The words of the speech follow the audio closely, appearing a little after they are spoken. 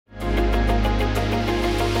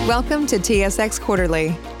Welcome to TSX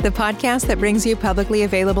Quarterly, the podcast that brings you publicly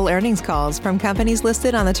available earnings calls from companies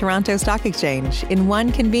listed on the Toronto Stock Exchange in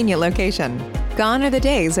one convenient location. Gone are the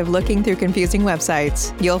days of looking through confusing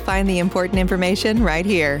websites. You'll find the important information right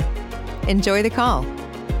here. Enjoy the call.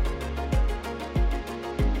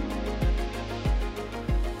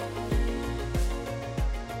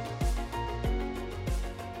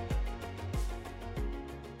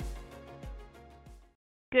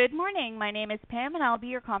 Good morning. My name is Pam, and I'll be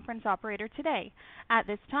your conference operator today. At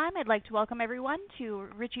this time, I'd like to welcome everyone to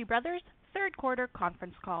Ritchie Brothers' third quarter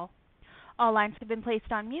conference call. All lines have been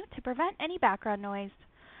placed on mute to prevent any background noise.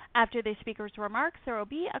 After the speaker's remarks, there will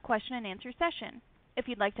be a question and answer session. If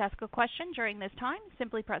you'd like to ask a question during this time,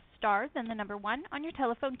 simply press star, then the number 1 on your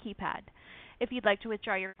telephone keypad. If you'd like to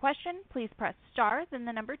withdraw your question, please press star, then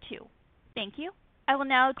the number 2. Thank you. I will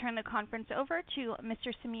now turn the conference over to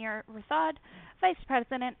Mr. Samir Rathod, Vice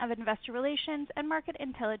President of Investor Relations and Market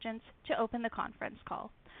Intelligence, to open the conference call.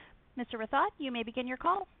 Mr. Rathod, you may begin your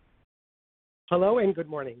call. Hello and good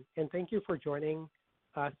morning, and thank you for joining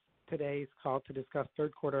us today's call to discuss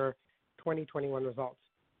third quarter 2021 results.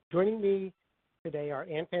 Joining me today are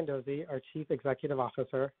Ann Fandozzi, our Chief Executive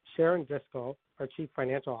Officer, Sharon Driscoll, our Chief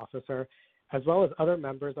Financial Officer, as well as other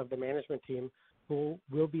members of the management team who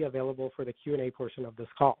will be available for the Q&A portion of this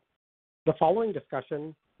call. The following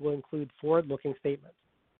discussion will include forward-looking statements.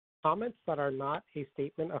 Comments that are not a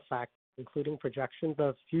statement of fact, including projections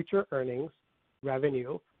of future earnings,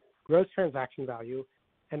 revenue, gross transaction value,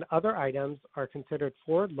 and other items are considered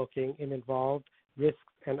forward-looking and involve risks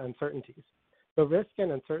and uncertainties. The risks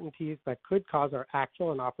and uncertainties that could cause our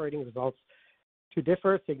actual and operating results to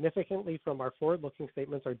differ significantly from our forward-looking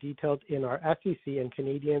statements are detailed in our SEC and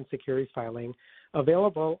Canadian securities filing,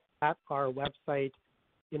 available at our website,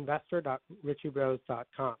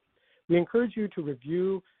 investor.ritchiebros.com. We encourage you to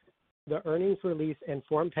review the earnings release and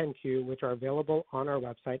Form 10-Q, which are available on our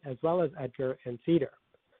website, as well as EDGAR and SEDAR.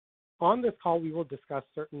 On this call, we will discuss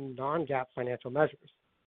certain non-GAAP financial measures.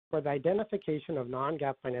 For the identification of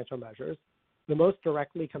non-GAAP financial measures, the most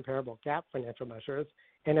directly comparable GAAP financial measures,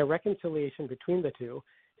 and a reconciliation between the two,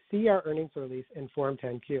 see our earnings release in Form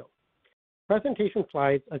 10-Q. Presentation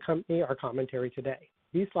slides accompany our commentary today.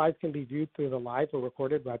 These slides can be viewed through the live or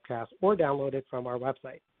recorded webcast or downloaded from our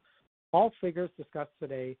website. All figures discussed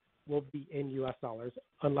today will be in U.S. dollars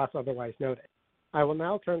unless otherwise noted. I will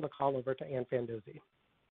now turn the call over to Ann Fandozzi.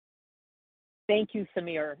 Thank you,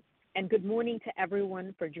 Samir, and good morning to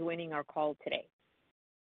everyone for joining our call today.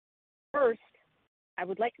 First, I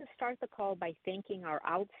would like to start the call by thanking our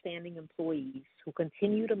outstanding employees who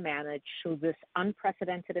continue to manage through this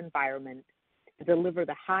unprecedented environment to deliver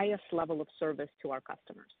the highest level of service to our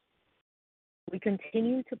customers. We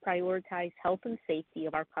continue to prioritize health and safety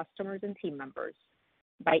of our customers and team members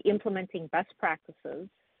by implementing best practices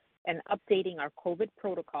and updating our COVID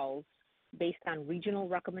protocols based on regional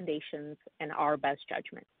recommendations and our best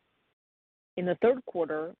judgment. In the third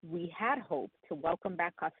quarter, we had hoped to welcome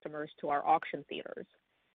back customers to our auction theaters.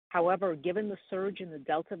 However, given the surge in the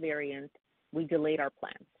Delta variant, we delayed our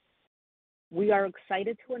plans. We are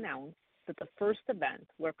excited to announce that the first event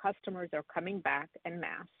where customers are coming back en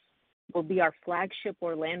masse will be our flagship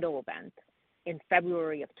Orlando event in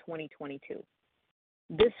February of 2022.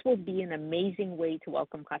 This will be an amazing way to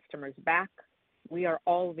welcome customers back. We are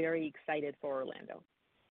all very excited for Orlando.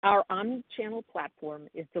 Our omni-channel platform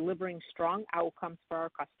is delivering strong outcomes for our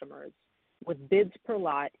customers, with bids per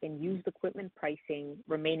lot and used equipment pricing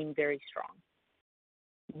remaining very strong.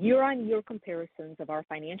 Year-on-year comparisons of our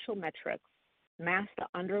financial metrics mask the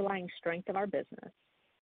underlying strength of our business,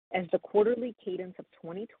 as the quarterly cadence of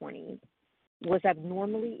 2020 was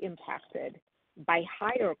abnormally impacted by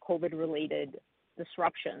higher COVID-related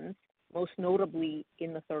disruptions, most notably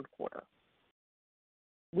in the third quarter.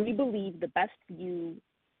 We believe the best view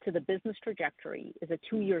to the business trajectory is a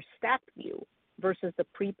 2-year stacked view versus the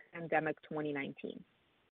pre-pandemic 2019.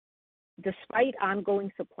 Despite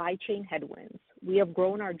ongoing supply chain headwinds, we have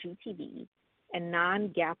grown our GTV and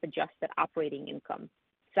non-GAAP adjusted operating income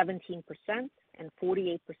 17% and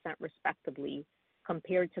 48% respectively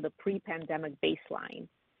compared to the pre-pandemic baseline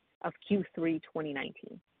of Q3 2019.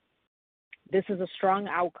 This is a strong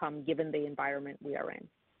outcome given the environment we are in.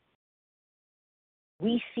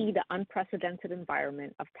 We see the unprecedented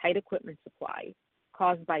environment of tight equipment supply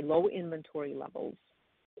caused by low inventory levels,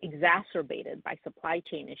 exacerbated by supply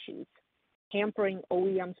chain issues, hampering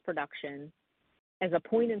OEM's production as a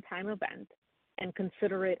point-in-time event and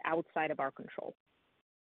consider it outside of our control.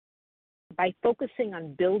 By focusing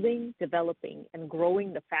on building, developing, and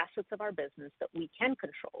growing the facets of our business that we can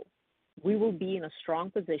control, we will be in a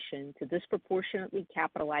strong position to disproportionately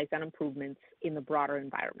capitalize on improvements in the broader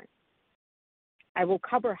environment. I will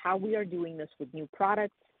cover how we are doing this with new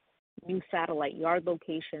products, new satellite yard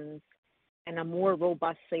locations, and a more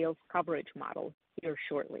robust sales coverage model here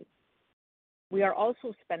shortly. We are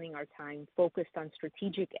also spending our time focused on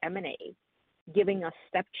strategic M&A, giving us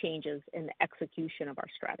step changes in the execution of our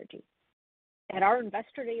strategy. At our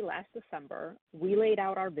Investor Day last December, we laid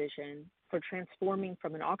out our vision for transforming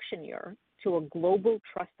from an auctioneer to a global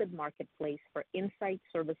trusted marketplace for insight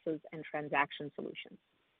services and transaction solutions.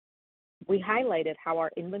 We highlighted how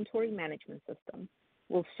our inventory management system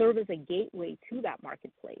will serve as a gateway to that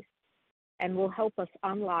marketplace and will help us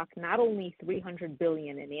unlock not only $300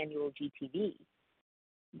 billion in annual GTV,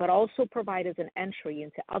 but also provide us an entry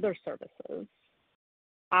into other services,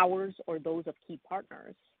 ours or those of key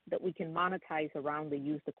partners, that we can monetize around the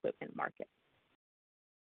used equipment market.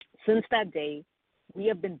 Since that day, we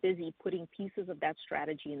have been busy putting pieces of that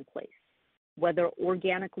strategy in place, whether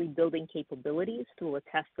organically building capabilities through a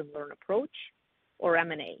test and learn approach or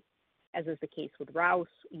M&A, as is the case with Rouse,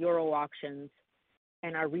 Euro Auctions,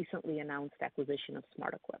 and our recently announced acquisition of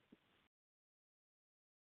SmartEquip.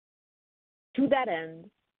 To that end,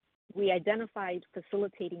 we identified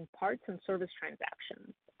facilitating parts and service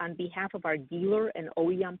transactions on behalf of our dealer and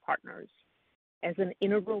OEM partners as an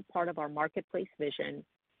integral part of our marketplace vision,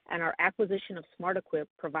 and our acquisition of SmartEquip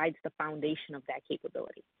provides the foundation of that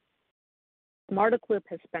capability. SmartEquip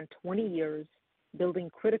has spent 20 years building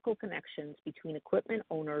critical connections between equipment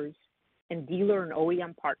owners and dealer and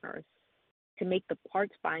OEM partners to make the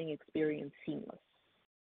parts buying experience seamless.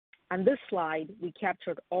 On this slide, we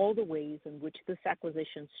captured all the ways in which this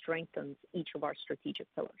acquisition strengthens each of our strategic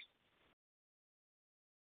pillars.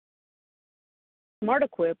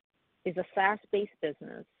 SmartEquip is a SaaS-based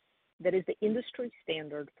business that is the industry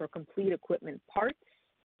standard for complete equipment parts,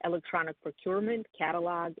 electronic procurement,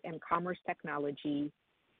 catalog, and commerce technology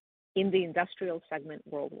in the industrial segment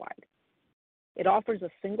worldwide. It offers a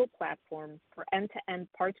single platform for end-to-end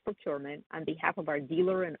parts procurement on behalf of our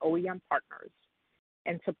dealer and OEM partners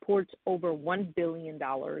and supports over $1 billion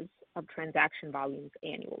of transaction volumes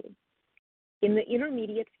annually. In the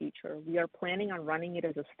intermediate future, we are planning on running it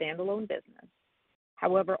as a standalone business.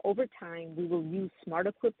 However, over time, we will use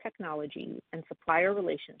SmartEquip technology and supplier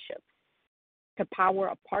relationships to power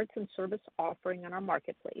a parts and service offering on our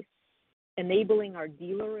marketplace, enabling our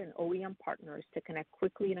dealer and OEM partners to connect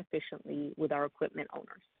quickly and efficiently with our equipment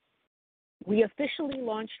owners. We officially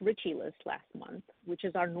launched Ritchie List last month, which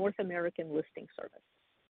is our North American listing service.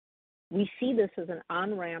 We see this as an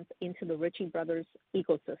on-ramp into the Ritchie Brothers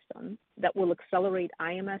ecosystem that will accelerate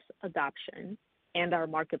IMS adoption and our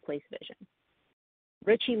marketplace vision.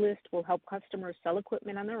 Ritchie List will help customers sell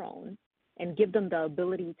equipment on their own and give them the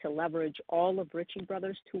ability to leverage all of Ritchie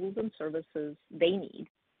Brothers' tools and services they need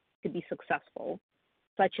to be successful,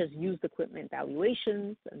 such as used equipment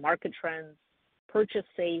valuations and market trends, purchase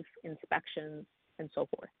safe inspections, and so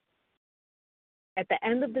forth. At the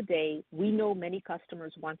end of the day, we know many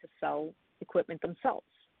customers want to sell equipment themselves,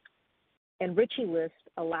 and Ritchie List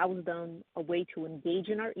allows them a way to engage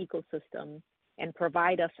in our ecosystem and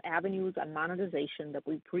provide us avenues on monetization that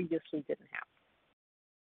we previously didn't have.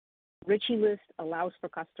 Ritchie List allows for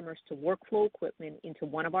customers to workflow equipment into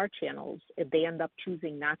one of our channels if they end up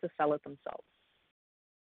choosing not to sell it themselves.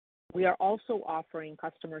 We are also offering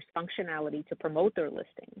customers functionality to promote their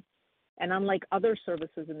listings, and unlike other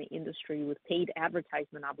services in the industry with paid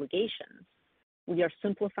advertisement obligations, we are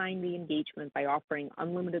simplifying the engagement by offering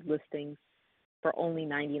unlimited listings for only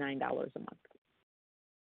 $99 a month.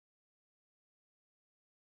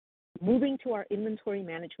 Moving to our inventory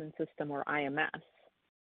management system, or IMS,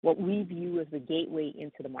 what we view as the gateway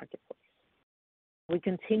into the marketplace. We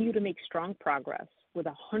continue to make strong progress with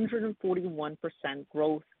 141%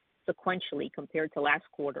 growth sequentially compared to last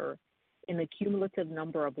quarter in the cumulative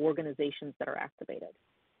number of organizations that are activated.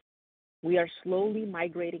 We are slowly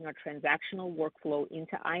migrating our transactional workflow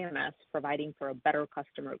into IMS, providing for a better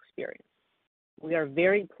customer experience. We are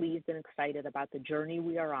very pleased and excited about the journey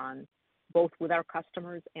we are on, both with our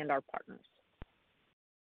customers and our partners.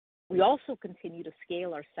 We also continue to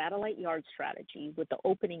scale our satellite yard strategy with the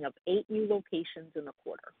opening of 8 new locations in the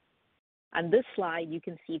quarter. On this slide, you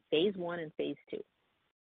can see Phase 1 and Phase 2.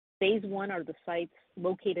 Phase 1 are the sites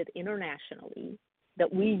located internationally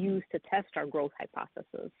that we use to test our growth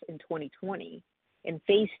hypothesis in 2020, and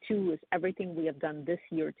Phase 2 is everything we have done this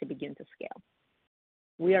year to begin to scale.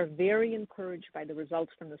 We are very encouraged by the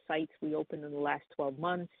results from the sites we opened in the last 12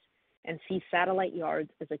 months and see satellite yards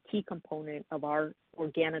as a key component of our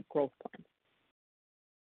organic growth plan.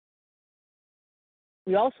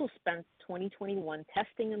 We also spent 2021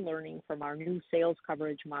 testing and learning from our new sales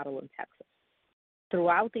coverage model in Texas.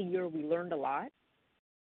 Throughout the year, we learned a lot,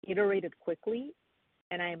 iterated quickly,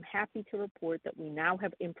 and I am happy to report that we now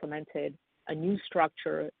have implemented a new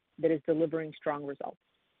structure that is delivering strong results.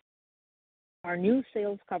 Our new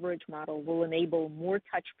sales coverage model will enable more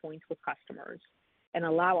touch points with customers and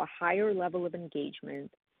allow a higher level of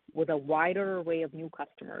engagement with a wider array of new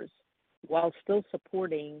customers while still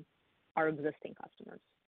supporting our existing customers.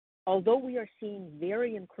 Although we are seeing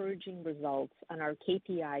very encouraging results on our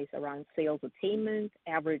KPIs around sales attainment,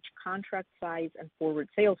 average contract size, and forward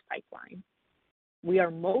sales pipeline, we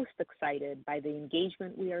are most excited by the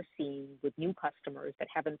engagement we are seeing with new customers that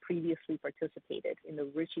haven't previously participated in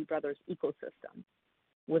the Ritchie Brothers ecosystem,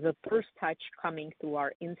 with the first touch coming through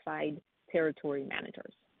our inside territory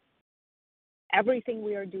managers. Everything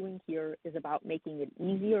we are doing here is about making it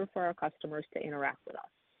easier for our customers to interact with us.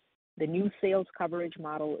 The new sales coverage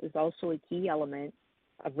model is also a key element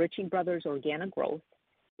of Ritchie Brothers' organic growth.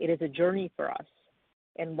 It is a journey for us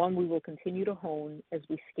and one we will continue to hone as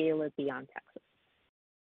we scale it beyond Texas.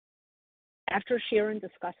 After Sharon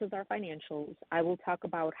discusses our financials, I will talk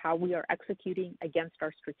about how we are executing against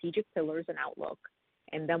our strategic pillars and outlook,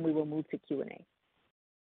 and then we will move to Q&A.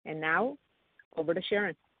 And now, over to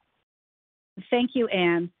Sharon. Thank you,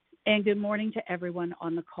 Ann, and good morning to everyone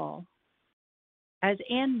on the call. As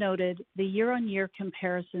Ann noted, the year-on-year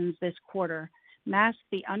comparisons this quarter mask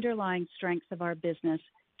the underlying strengths of our business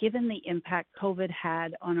given the impact COVID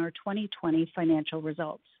had on our 2020 financial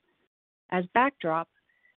results. As backdrop,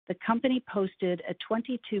 the company posted a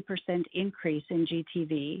 22% increase in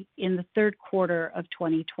GTV in the third quarter of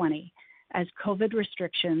 2020 as COVID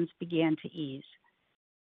restrictions began to ease.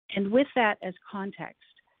 And with that as context,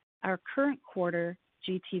 our current quarter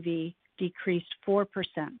GTV decreased 4%,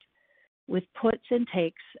 with puts and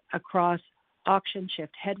takes across auction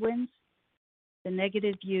shift headwinds, the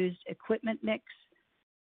negative used equipment mix,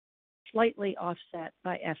 slightly offset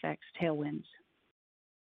by FX tailwinds.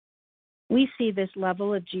 We see this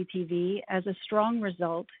level of GTV as a strong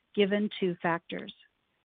result given two factors.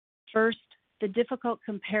 First, the difficult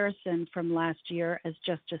comparison from last year as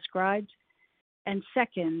just described, and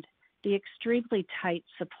second, the extremely tight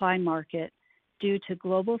supply market due to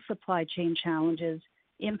global supply chain challenges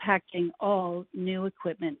impacting all new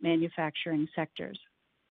equipment manufacturing sectors.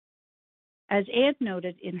 As Ann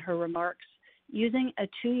noted in her remarks, using a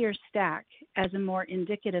 2-year stack as a more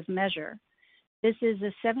indicative measure, this is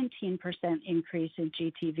a 17% increase in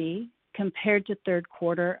GTV compared to third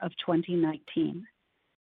quarter of 2019.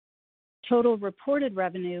 Total reported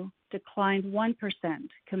revenue declined 1%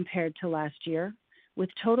 compared to last year, with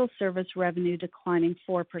total service revenue declining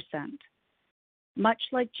 4%. Much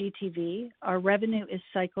like GTV, our revenue is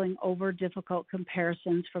cycling over difficult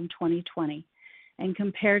comparisons from 2020, and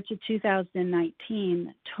compared to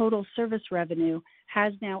 2019, total service revenue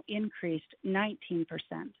has now increased 19%,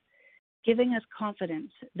 giving us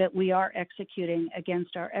confidence that we are executing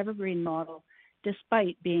against our evergreen model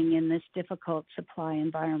despite being in this difficult supply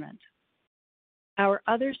environment. Our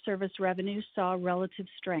other service revenue saw relative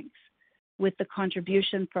strength, with the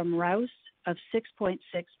contribution from Rouse of $6.6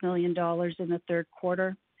 million in the third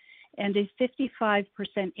quarter and a 55%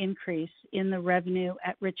 increase in the revenue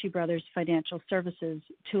at Ritchie Brothers Financial Services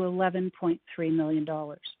to $11.3 million.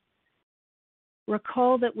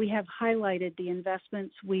 Recall that we have highlighted the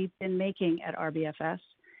investments we've been making at RBFS,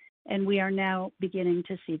 and we are now beginning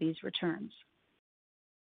to see these returns.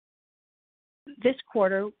 This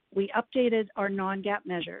quarter, we updated our non-GAAP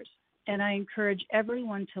measures, and I encourage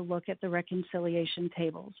everyone to look at the reconciliation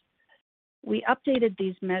tables. We updated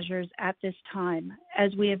these measures at this time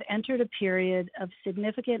as we have entered a period of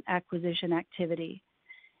significant acquisition activity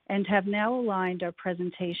and have now aligned our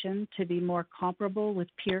presentation to be more comparable with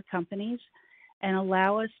peer companies and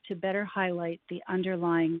allow us to better highlight the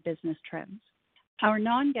underlying business trends. Our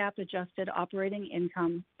non-GAAP adjusted operating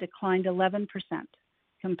income declined 11%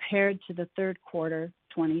 compared to the third quarter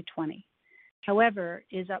 2020. However,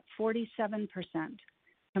 is up 47%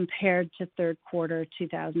 compared to third quarter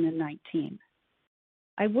 2019.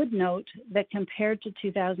 I would note that compared to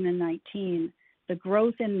 2019, the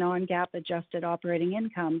growth in non-GAAP adjusted operating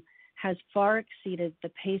income has far exceeded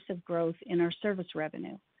the pace of growth in our service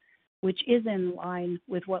revenue, which is in line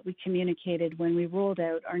with what we communicated when we rolled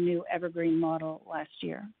out our new evergreen model last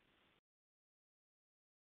year.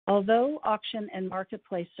 Although auction and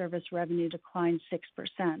marketplace service revenue declined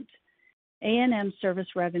 6%, A&M service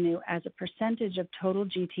revenue as a percentage of total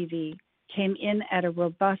GTV came in at a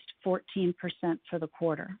robust 14% for the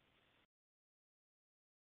quarter.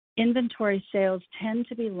 Inventory sales tend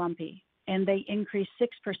to be lumpy, and they increased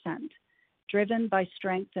 6%, driven by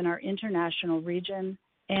strength in our international region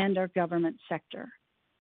and our government sector,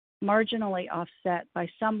 marginally offset by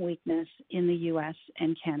some weakness in the U.S.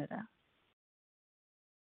 and Canada.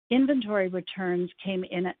 Inventory returns came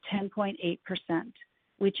in at 10.8%,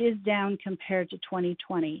 which is down compared to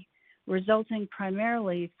 2020, resulting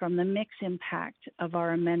primarily from the mix impact of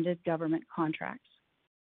our amended government contracts.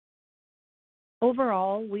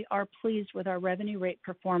 Overall, we are pleased with our revenue rate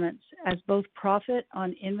performance as both profit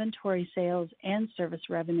on inventory sales and service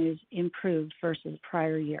revenues improved versus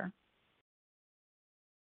prior year.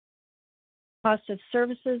 Cost of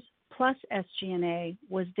services plus SG&A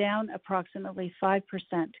was down approximately 5%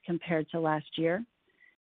 compared to last year,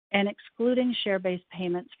 and excluding share-based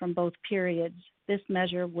payments from both periods, this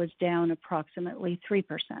measure was down approximately 3%.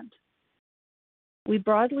 We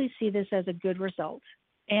broadly see this as a good result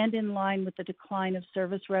and in line with the decline of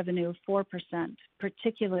service revenue of 4%,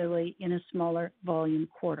 particularly in a smaller volume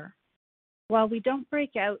quarter. While we don't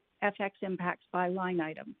break out FX impacts by line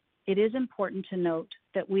item, it is important to note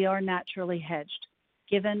that we are naturally hedged,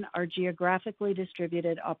 given our geographically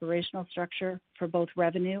distributed operational structure for both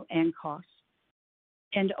revenue and costs.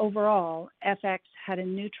 And overall, FX had a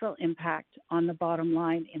neutral impact on the bottom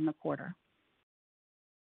line in the quarter.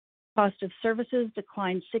 Cost of services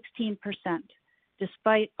declined 16%,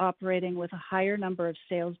 despite operating with a higher number of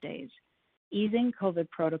sales days, easing COVID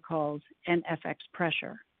protocols and FX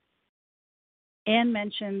pressure. Anne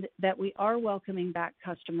mentioned that we are welcoming back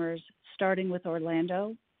customers, starting with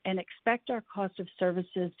Orlando, and expect our cost of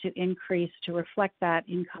services to increase to reflect that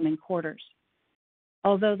in coming quarters.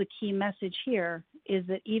 Although the key message here is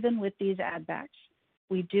that even with these add-backs,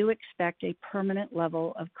 we do expect a permanent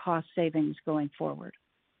level of cost savings going forward.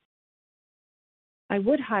 I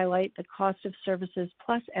would highlight the cost of services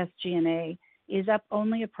plus SG&A is up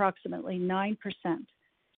only approximately 9%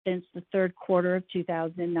 since the third quarter of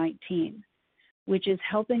 2019, which is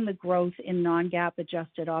helping the growth in non-GAAP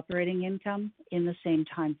adjusted operating income in the same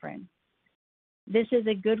time frame. This is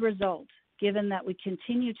a good result given that we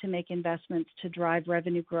continue to make investments to drive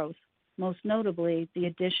revenue growth, most notably the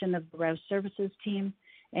addition of the Rouse Services team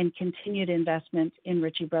and continued investment in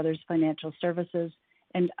Ritchie Brothers Financial Services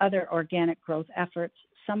and other organic growth efforts,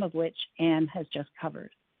 some of which Anne has just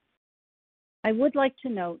covered. I would like to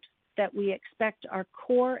note that we expect our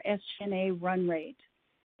core SG&A run rate,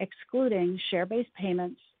 excluding share-based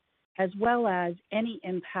payments, as well as any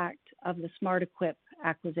impact of the SmartEquip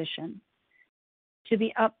acquisition, to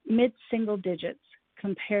be up mid-single digits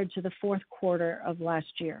compared to the fourth quarter of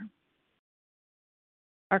last year.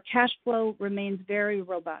 Our cash flow remains very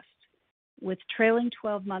robust, with trailing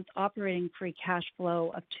 12-month operating free cash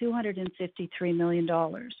flow of $253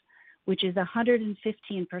 million, which is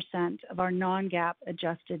 115% of our non-GAAP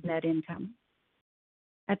adjusted net income.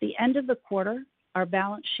 At the end of the quarter, our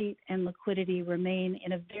balance sheet and liquidity remain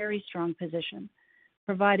in a very strong position,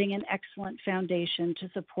 providing an excellent foundation to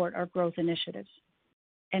support our growth initiatives.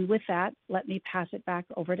 And with that, let me pass it back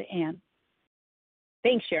over to Anne.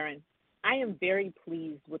 Thanks, Sharon. I am very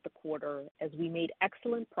pleased with the quarter as we made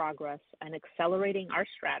excellent progress on accelerating our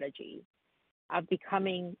strategy of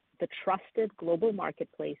becoming the trusted global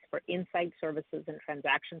marketplace for insight services and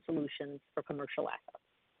transaction solutions for commercial assets.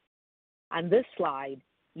 On this slide,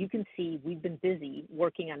 you can see we've been busy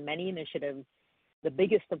working on many initiatives, the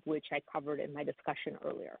biggest of which I covered in my discussion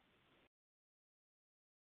earlier.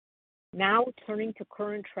 Now, turning to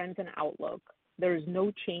current trends and outlook, there is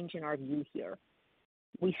no change in our view here.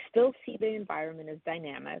 We still see the environment as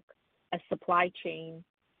dynamic as supply chain,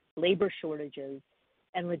 labor shortages,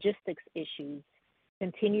 and logistics issues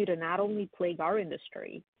continue to not only plague our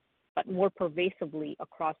industry, but more pervasively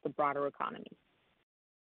across the broader economy.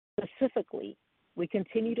 Specifically, we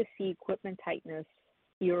continue to see equipment tightness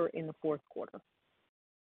here in the fourth quarter.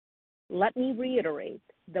 Let me reiterate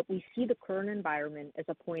that we see the current environment as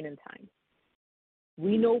a point in time.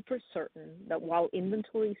 We know for certain that while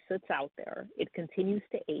inventory sits out there, it continues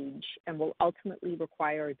to age and will ultimately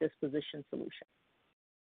require a disposition solution.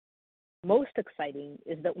 Most exciting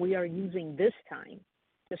is that we are using this time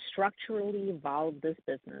to structurally evolve this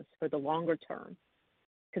business for the longer term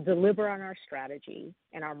to deliver on our strategy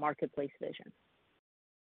and our marketplace vision.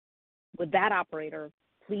 With that, operator,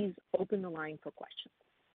 please open the line for questions.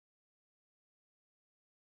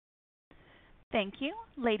 Thank you.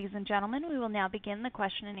 Ladies and gentlemen, we will now begin the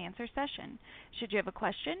question and answer session. Should you have a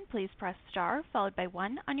question, please press star followed by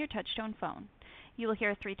 1 on your touchtone phone. You will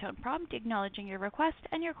hear a 3-tone prompt acknowledging your request,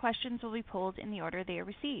 and your questions will be polled in the order they are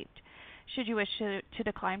received. Should you wish to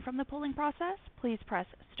decline from the polling process, please press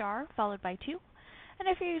star followed by 2. And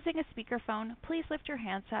if you're using a speakerphone, please lift your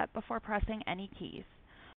handset before pressing any keys.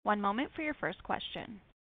 One moment for your first question.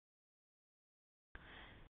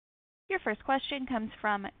 Your first question comes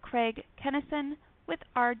from Craig Kennison with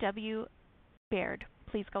R.W. Baird.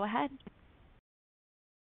 Please go ahead.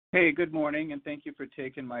 Hey, good morning, and thank you for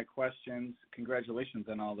taking my questions. Congratulations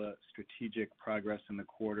on all the strategic progress in the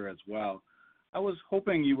quarter as well. I was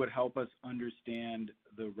hoping you would help us understand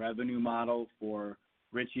the revenue model for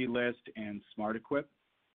Ritchie List and SmartEquip.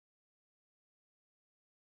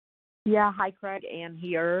 Yeah, hi, Craig. Ann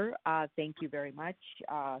here. Thank you very much.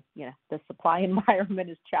 The supply environment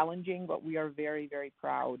is challenging, but we are very, very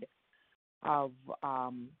proud of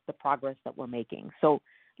the progress that we're making. So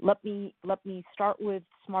let me start with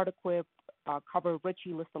SmartEquip, cover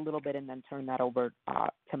Ritchie List a little bit, and then turn that over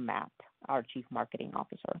to Matt, our Chief Marketing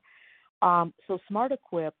Officer. So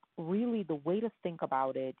SmartEquip, really the way to think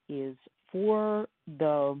about it is for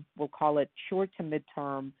the, we'll call it short to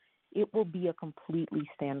midterm, it will be a completely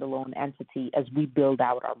standalone entity as we build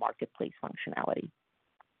out our marketplace functionality.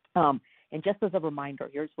 And just as a reminder,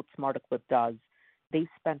 here's what SmartEquip does. They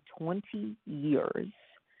spent 20 years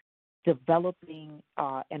developing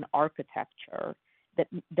an architecture that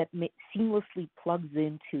seamlessly plugs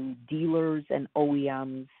into dealers and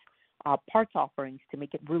OEMs parts offerings to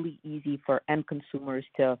make it really easy for end consumers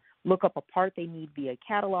to look up a part they need via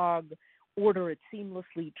catalog, order it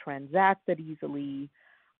seamlessly, transact it easily,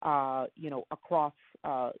 across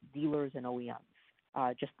dealers and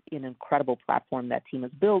OEMs. Just an incredible platform that team has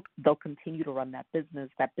built. They'll continue to run that business.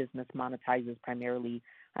 That business monetizes primarily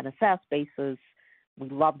on a SaaS basis. We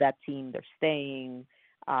love that team. They're staying.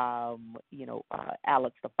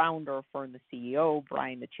 Alex, the founder, Fern, the CEO,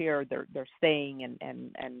 Brian, the chair, they're staying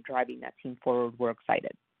and driving that team forward. We're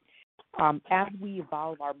excited. As we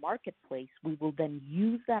evolve our marketplace, we will then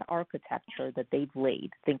use that architecture that they've laid,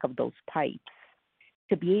 think of those pipes,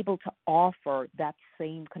 to be able to offer that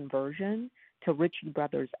same conversion to Ritchie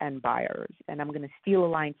Brothers and buyers. And I'm going to steal a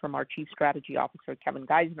line from our Chief Strategy Officer, Kevin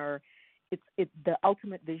Geisner. The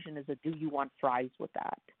ultimate vision is a do you want fries with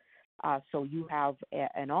that? So you have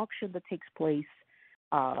an auction that takes place,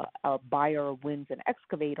 a buyer wins an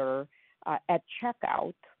excavator at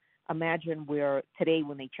checkout. Imagine where today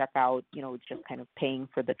when they check out, it's just kind of paying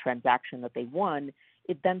for the transaction that they won.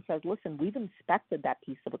 It then says, listen, we've inspected that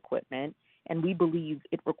piece of equipment, and we believe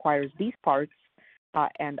it requires these parts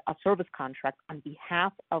and a service contract on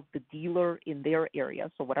behalf of the dealer in their area,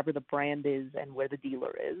 so whatever the brand is and where the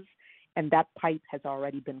dealer is. And that pipe has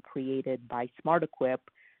already been created by SmartEquip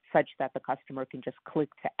such that the customer can just click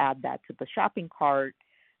to add that to the shopping cart,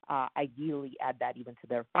 ideally add that even to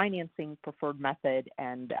their financing preferred method,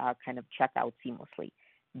 and kind of check out seamlessly.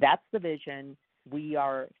 That's the vision.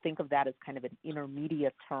 Think of that as kind of an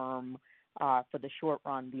intermediate term. For the short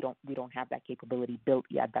run, we don't have that capability built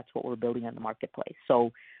yet. That's what we're building in the marketplace.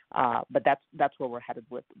 So, but that's where we're headed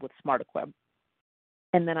with SmartEquip.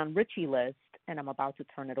 And then on Ritchie List, and I'm about to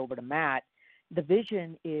turn it over to Matt, the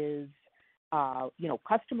vision is,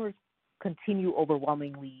 customers continue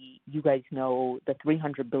overwhelmingly. You guys know the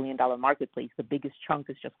 $300 billion marketplace. The biggest chunk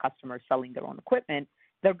is just customers selling their own equipment.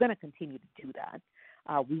 They're going to continue to do that.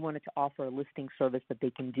 We wanted to offer a listing service that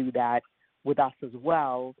they can do that with us as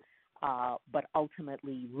well. But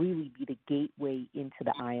ultimately really be the gateway into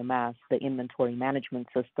the IMS, the inventory management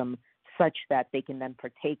system, such that they can then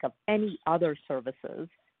partake of any other services,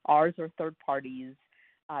 ours or third parties,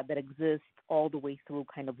 that exist all the way through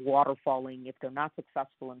kind of waterfalling, if they're not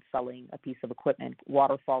successful in selling a piece of equipment,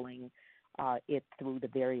 waterfalling it through the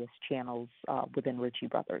various channels within Ritchie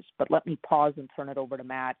Brothers. But let me pause and turn it over to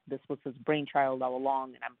Matt. This was his brainchild all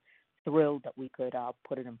along, and I'm thrilled that we could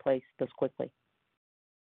put it in place this quickly.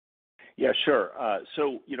 Yeah, sure.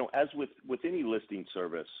 So, as with any listing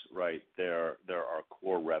service, right, there are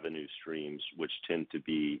core revenue streams which tend to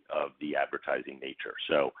be of the advertising nature.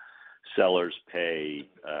 So sellers pay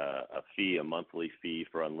a monthly fee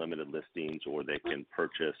for unlimited listings, or they can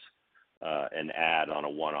purchase an ad on a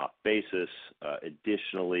one-off basis.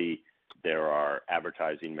 Additionally, there are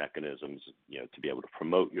advertising mechanisms, to be able to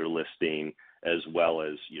promote your listing, as well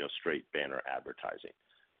as, straight banner advertising.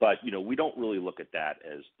 But, we don't really look at that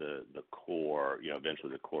as the core,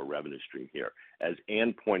 eventually the core revenue stream here. As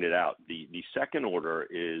Ann pointed out, the second order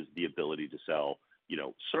is the ability to sell,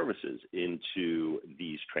 services into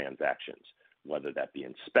these transactions, whether that be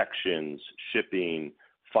inspections, shipping,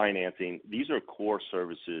 financing. These are core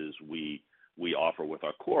services we offer with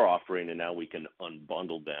our core offering, and now we can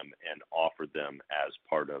unbundle them and offer them as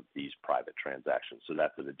part of these private transactions. So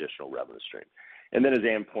that's an additional revenue stream. And then as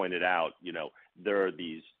Ann pointed out, there are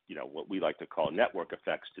these, what we like to call network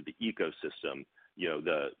effects to the ecosystem.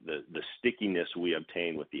 The stickiness we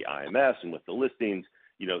obtain with the IMS and with the listings,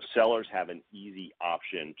 sellers have an easy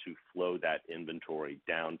option to flow that inventory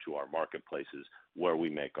down to our marketplaces where we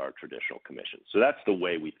make our traditional commissions. So that's the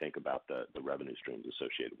way we think about the revenue streams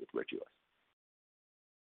associated with Ritchie.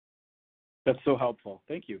 That's so helpful.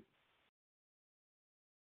 Thank you.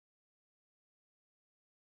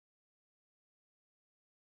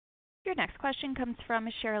 Your next question comes from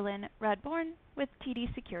Cherilyn Radbourne with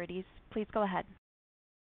TD Securities. Please go ahead.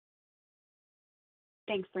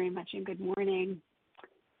 Thanks very much and good morning.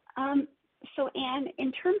 So Anne,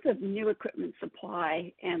 in terms of new equipment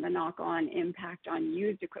supply and the knock-on impact on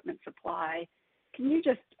used equipment supply, can you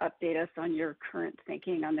just update us on your current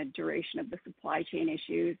thinking on the duration of the supply chain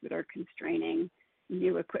issues that are constraining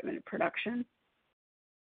new equipment production?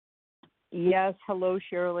 Yes. Hello,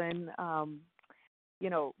 Cherilyn.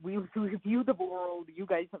 We review the world. You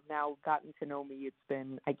guys have now gotten to know me. It's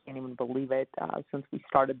been, I can't even believe it, since we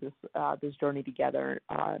started this journey together,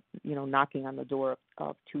 knocking on the door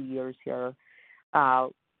of 2 years here.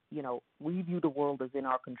 We view the world as in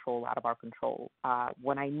our control, out of our control.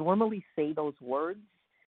 When I normally say those words,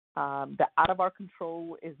 the out of our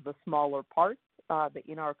control is the smaller part. The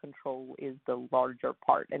in our control is the larger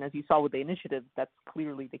part. And as you saw with the initiatives, that's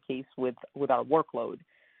clearly the case with our workload.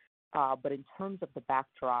 But in terms of the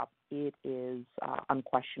backdrop, it is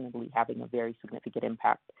unquestionably having a very significant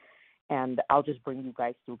impact. And I'll just bring you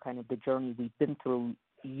guys through kind of the journey we've been through.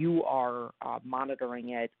 You are monitoring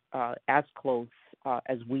it as close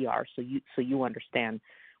as we are, so you understand.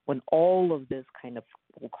 When all of this kind of,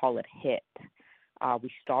 we'll call it, hit, we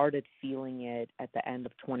started feeling it at the end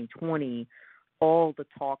of 2020. All the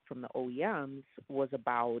talk from the OEMs was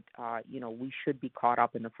about, we should be caught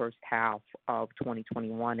up in the first half of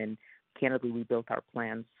 2021, and candidly, we built our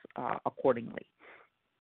plans accordingly.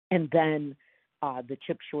 And then the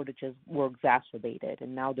chip shortages were exacerbated,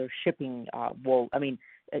 and now they're shipping.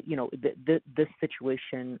 This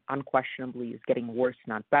situation unquestionably is getting worse,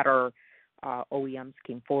 not better. OEMs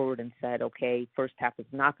came forward and said, okay, first half is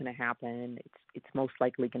not going to happen. It's most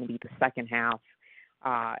likely going to be the second half.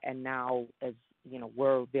 And now, as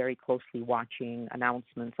we're very closely watching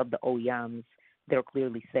announcements of the OEMs. They're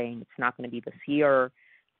clearly saying it's not going to be this year.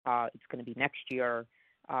 It's going to be next year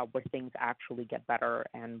where things actually get better.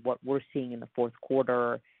 And what we're seeing in the fourth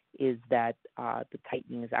quarter is that the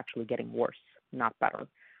tightening is actually getting worse, not better,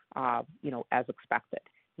 as expected.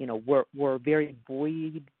 We're very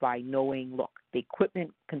buoyed by knowing, look, the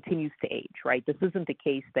equipment continues to age, right? This isn't the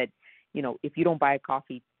case that, if you don't buy a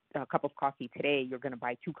cup of coffee today, you're going to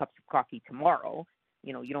buy 2 cups of coffee tomorrow.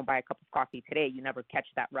 You don't buy a cup of coffee today, you never catch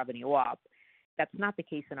that revenue up. That's not the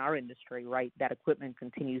case in our industry, right? That equipment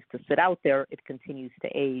continues to sit out there. It continues to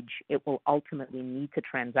age. It will ultimately need to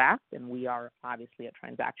transact, and we are obviously a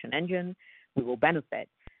transaction engine. We will benefit.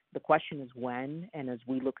 The question is when, and as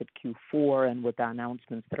we look at Q4 and with the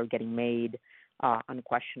announcements that are getting made,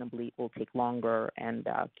 unquestionably it will take longer, and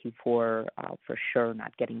Q4 for sure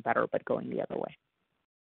not getting better, but going the other way.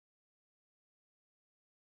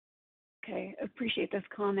 Okay, appreciate those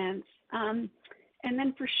comments. And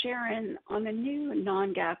then for Sharon, on the new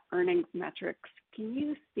non-GAAP earnings metrics, can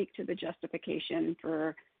you speak to the justification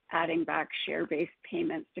for adding back share-based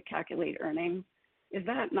payments to calculate earnings? Is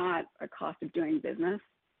that not a cost of doing business?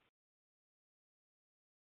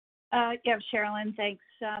 Yeah, Sherilyn, thanks.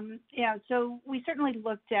 So we certainly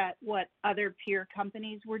looked at what other peer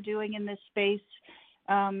companies were doing in this space.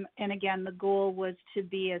 And again, the goal was to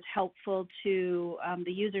be as helpful to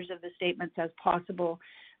the users of the statements as possible.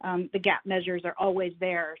 The GAAP measures are always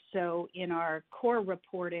there. So in our core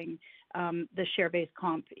reporting, the share-based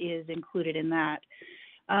comp is included in that.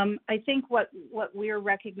 I think what we're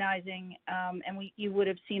recognizing, and you would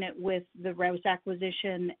have seen it with the Rouse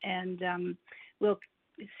acquisition, and we'll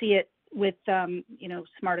see it with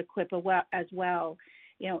Smart Equip as well.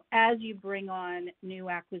 As you bring on new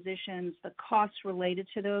acquisitions, the costs related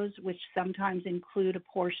to those, which sometimes include a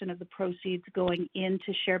portion of the proceeds going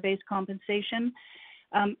into share-based compensation,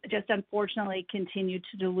 just unfortunately continue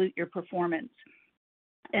to dilute your performance.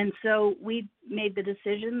 And so we made the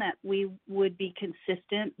decision that we would be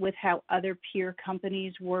consistent with how other peer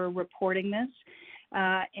companies were reporting this.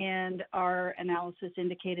 And our analysis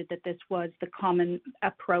indicated that this was the common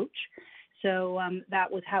approach. So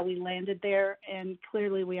that was how we landed there. And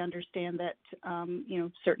clearly we understand that,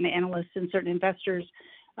 certain analysts and certain investors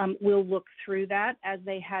will look through that as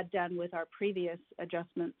they had done with our previous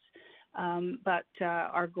adjustments. But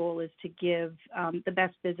our goal is to give the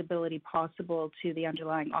best visibility possible to the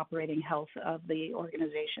underlying operating health of the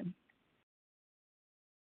organization.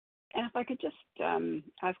 And if I could just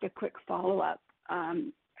ask a quick follow-up,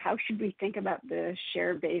 how should we think about the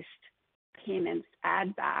share-based payments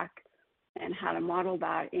add back? and how to model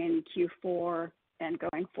that in Q4 and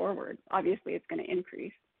going forward? Obviously, it's going to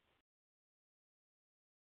increase.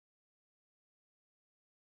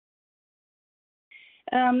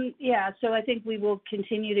 So I think we will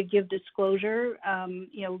continue to give disclosure.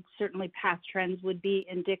 Certainly past trends would be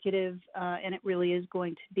indicative, and it really is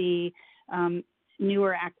going to be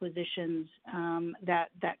newer acquisitions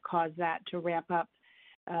that cause that to ramp up.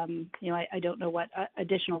 I don't know what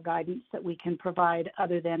additional guidance that we can provide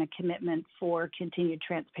other than a commitment for continued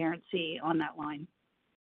transparency on that line.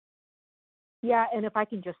 Yeah, and if I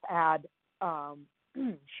can just add,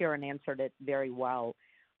 Sharon answered it very well.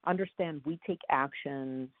 Understand we take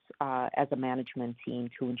actions as a management team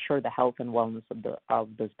to ensure the health and wellness of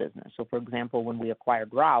this business. So, for example, when we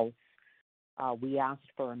acquired Rouse, we asked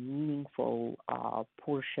for a meaningful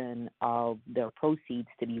portion of their proceeds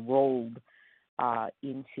to be rolled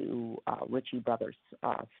into Ritchie Brothers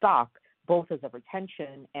stock, both as a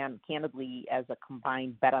retention and, candidly, as a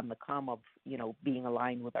combined bet on the come of being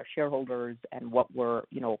aligned with our shareholders and what we're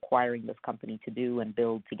acquiring this company to do and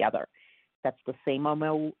build together. That's the same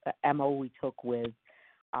MO we took with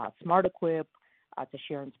SmartEquip, to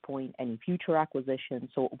Sharon's point, any future acquisitions.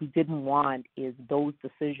 So what we didn't want is those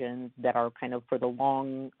decisions that are kind of for the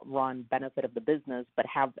long run benefit of the business, but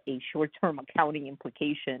have a short-term accounting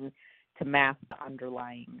implication to mask the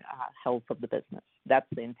underlying health of the business. That's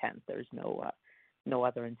the intent. There's no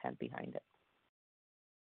other intent behind it.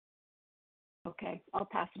 Okay, I'll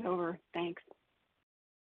pass it over. Thanks.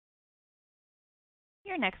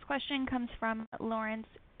 Your next question comes from Lawrence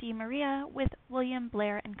DeMaria with William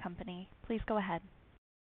Blair & Company. Please go ahead.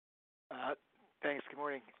 Thanks. Good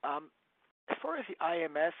morning. As far as the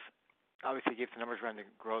IMS, obviously you gave the numbers around the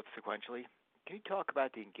growth sequentially. Can you talk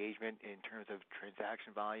about the engagement in terms of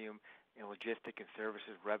transaction volume and logistic and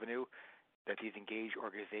services revenue that these engaged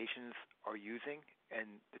organizations are using and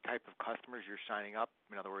the type of customers you're signing up?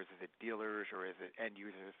 In other words, is it dealers or is it end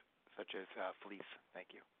users such as fleets?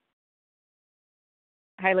 Thank you.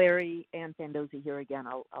 Hi, Larry. Ann Fandozzi here again.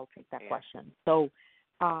 I'll take that question. So,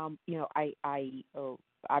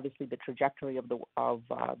 obviously the trajectory of the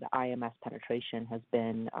IMS penetration has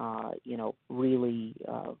been, really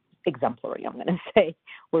exemplary. I'm going to say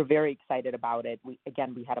we're very excited about it. We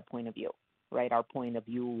had a point of view, right? Our point of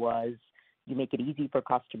view was you make it easy for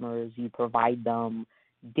customers, you provide them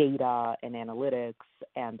data and analytics,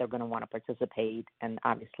 and they're going to want to participate. And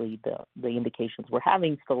obviously the indications we're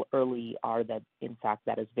having still early are that, in fact,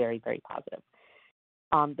 that is very, very positive.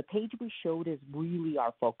 The page we showed is really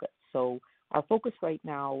our focus. So our focus right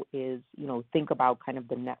now is, think about kind of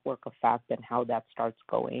the network effect and how that starts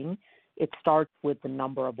going. It starts with the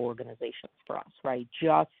number of organizations for us, right?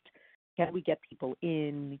 Just can we get people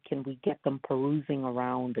in? Can we get them perusing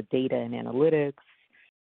around the data and analytics?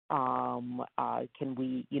 Can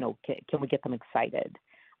we get them excited?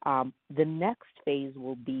 The next phase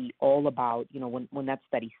will be all about, when that's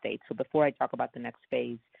steady state. So before I talk about the next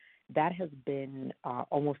phase, that has been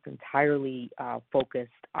almost entirely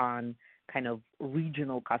focused on kind of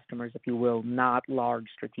regional customers, if you will, not large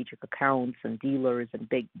strategic accounts and dealers and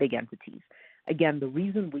big entities. Again, the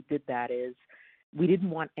reason we did that is we didn't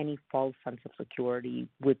want any false sense of security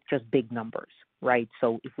with just big numbers, right?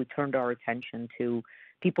 So if we turned our attention to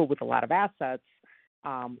people with a lot of assets,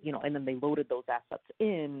 and then they loaded those assets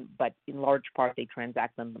in, but in large part they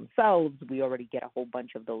transact them themselves, we already get a whole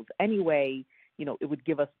bunch of those anyway. It would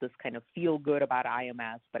give us this kind of feel good about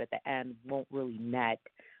IMS, but at the end won't really net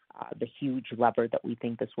the huge lever that we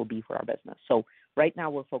think this will be for our business. So right now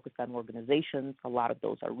we're focused on organizations. A lot of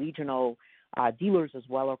those are regional. Dealers as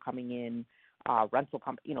well are coming in. Rental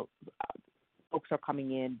company, folks are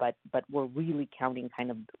coming in, but we're really counting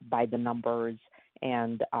kind of by the numbers.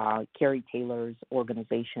 And Carrie Taylor's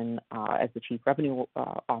organization, as the Chief Revenue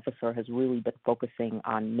Officer, has really been focusing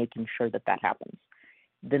on making sure that happens.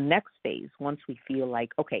 The next phase, once we feel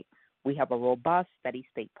like, okay, we have a robust, steady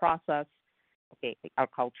state process, okay, our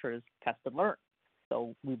culture is test and learn.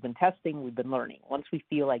 So we've been testing, we've been learning. Once we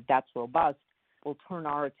feel like that's robust, we'll turn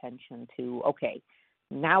our attention to, okay,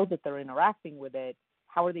 now that they're interacting with it,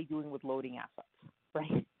 how are they doing with loading assets,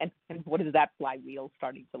 right? And what is that flywheel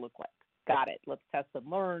starting to look like? Got it. Let's test and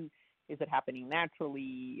learn. Is it happening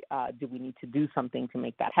naturally? Do we need to do something to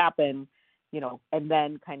make that happen? And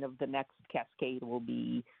then kind of the next cascade will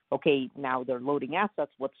be, okay, now they're loading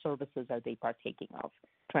assets. What services are they partaking of?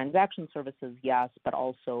 Transaction services, yes, but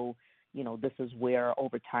also, this is where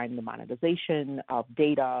over time the monetization of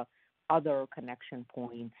data, other connection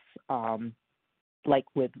points, like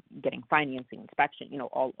with getting financing, inspection,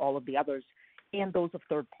 all of the others, and those of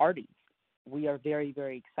third parties. We are very,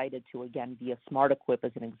 very excited to, again, via SmartEquip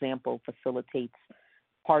as an example, facilitates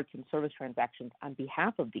parts and service transactions on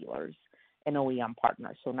behalf of dealers and OEM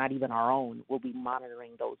partners. So not even our own. We'll be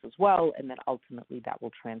monitoring those as well, and then ultimately that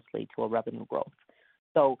will translate to a revenue growth.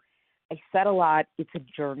 So I said a lot. It's a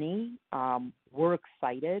journey. We're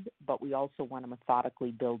excited, but we also want to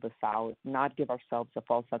methodically build this out, not give ourselves a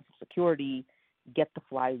false sense of security, get the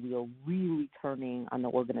flywheel really turning on the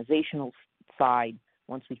organizational side.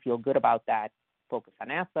 Once we feel good about that, focus on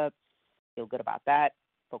assets, feel good about that,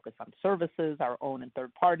 focus on services, our own and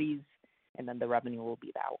third parties, and then the revenue will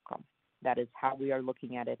be the outcome. That is how we are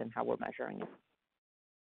looking at it and how we're measuring it.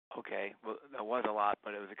 Okay. Well, that was a lot,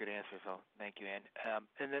 but it was a good answer, so thank you, Ann.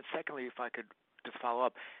 And then secondly, if I could just follow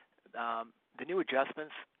up, the new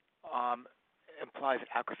adjustments implies that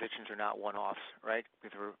acquisitions are not one-offs, right?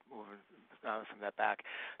 Because we're moving some of that back.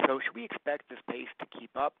 So should we expect this pace to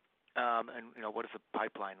keep up? And, what does the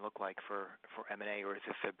pipeline look like for M&A, or is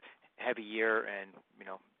this a heavy year and,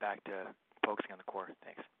 back to focusing on the core?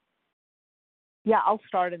 Thanks. Yeah, I'll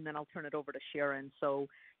start and then I'll turn it over to Sharon. So,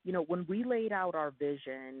 when we laid out our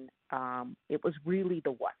vision, it was really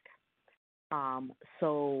the what.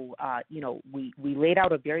 We laid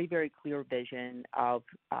out a very, very clear vision of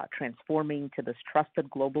transforming to this trusted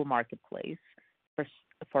global marketplace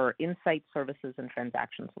for insight services and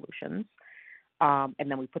transaction solutions. And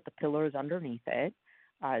then we put the pillars underneath it.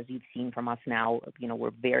 As you've seen from us now,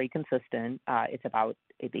 we're very consistent. It's about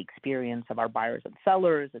the experience of our buyers and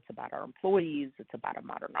sellers. It's about our employees. It's about a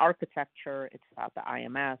modern architecture. It's about the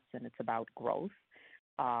IMS, and it's about growth,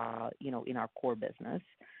 in our core business.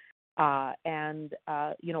 That's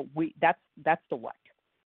the what.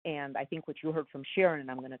 And I think what you heard from Sharon,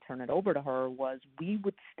 and I'm going to turn it over to her, was we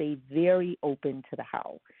would stay very open to the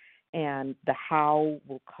how. And the how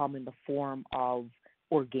will come in the form of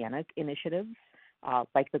organic initiatives,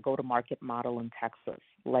 like the go-to-market model in Texas,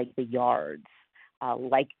 like the yards,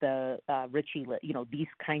 like the Ritchie, these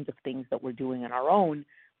kinds of things that we're doing on our own.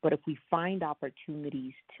 But if we find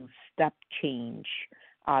opportunities to step change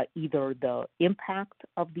either the impact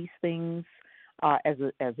of these things, as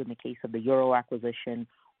in the case of the Euro acquisition,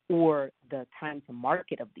 or the time to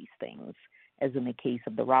market of these things, as in the case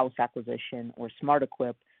of the Rouse acquisition or Smart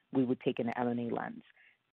Equip, we would take an M&A lens.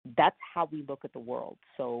 That's how we look at the world.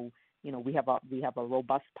 So, we have a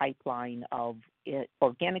robust pipeline of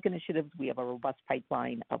organic initiatives. We have a robust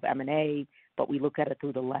pipeline of M&A, but we look at it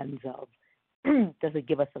through the lens of does it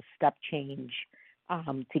give us a step change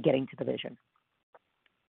to getting to the vision?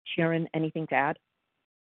 Sharon, anything to add?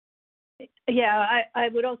 Yeah, I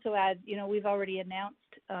would also add, we've already announced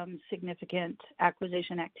significant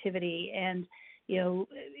acquisition activity, and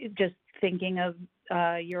just thinking of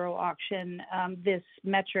Euro Auction, this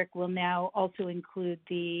metric will now also include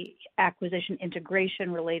the acquisition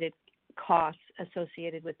integration related costs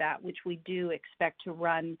associated with that, which we do expect to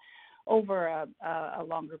run over a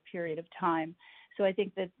longer period of time. So I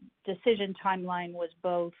think the decision timeline was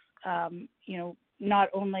both, not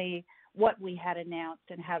only what we had announced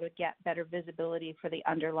and how to get better visibility for the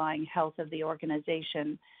underlying health of the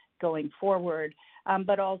organization going forward,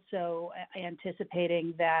 but also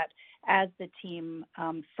anticipating that as the team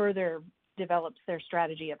further develops their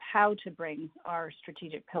strategy of how to bring our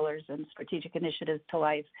strategic pillars and strategic initiatives to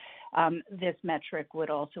life, this metric would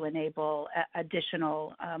also enable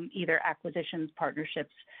additional either acquisitions,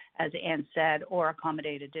 partnerships, as Ann said, or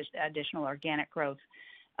accommodate additional organic growth.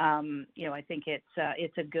 I think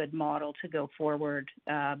it's a good model to go forward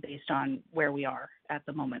based on where we are at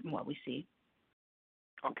the moment and what we see.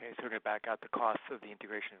 Okay, so we're going to back out the costs of the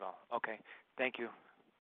integration as well. Okay, thank you.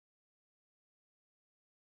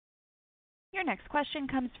 Your next question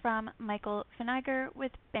comes from Michael Feniger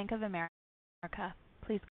with Bank of America.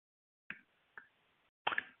 Please.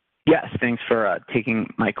 Yes, thanks for taking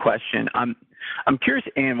my question. I'm curious,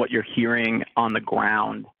 Ann, what you're hearing on the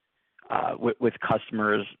ground with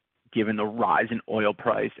customers given the rise in oil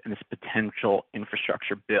price and this potential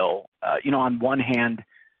infrastructure bill. On one hand,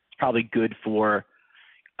 it's probably good for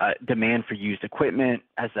demand for used equipment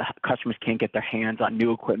as the customers can't get their hands on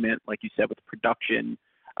new equipment, like you said, with production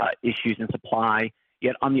issues and supply.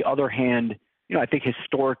 Yet on the other hand, I think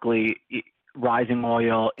historically, rising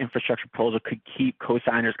oil infrastructure proposal could keep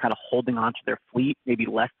co-signers kind of holding on to their fleet, maybe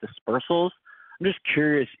less dispersals. I'm just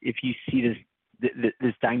curious if you see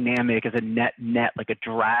this dynamic as a net, like a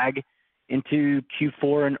drag into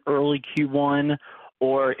Q4 and early Q1,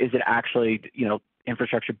 or is it actually,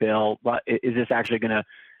 infrastructure bill, is this actually going to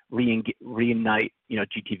reignite,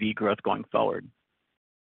 GTV growth going forward?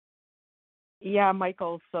 Yeah,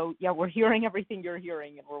 Michael. So we're hearing everything you're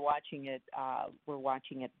hearing, and we're watching it.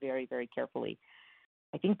 Very, very carefully.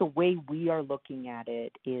 I think the way we are looking at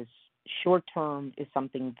it is short term is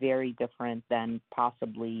something very different than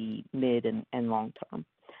possibly mid and long term.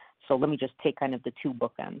 So let me just take kind of the two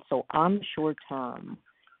bookends. So on the short term,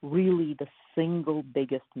 really the single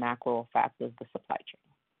biggest macro effect is the supply chain,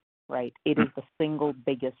 right? It is the single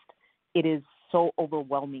biggest. It is so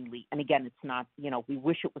overwhelmingly, and again, it's not, we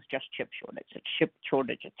wish it was just chip shortage. It's chip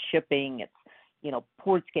shortage, it's shipping, it's,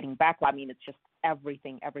 ports getting backlog. I mean, it's just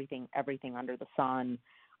everything under the sun.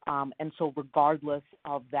 And so regardless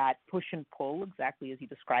of that push and pull, exactly as you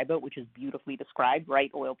describe it, which is beautifully described, right?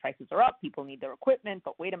 Oil prices are up, people need their equipment,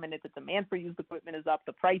 but wait a minute, the demand for used equipment is up,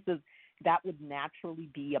 the prices, that would naturally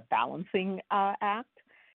be a balancing act.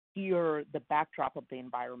 Here, the backdrop of the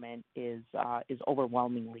environment is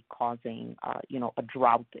overwhelmingly causing, a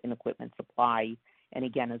drought in equipment supply. And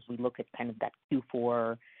again, as we look at kind of that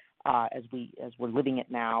Q4, as we're living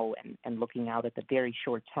it now and looking out at the very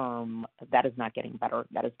short term, that is not getting better.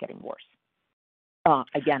 That is getting worse.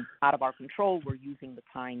 Again, out of our control, we're using the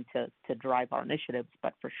time to drive our initiatives,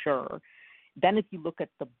 but for sure. Then if you look at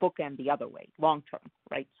the bookend the other way, long term,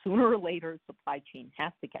 right? Sooner or later, supply chain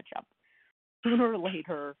has to catch up. Sooner or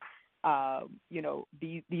later,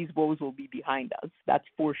 these woes will be behind us. That's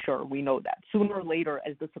for sure. We know that. Sooner or later,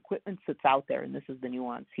 as this equipment sits out there, and this is the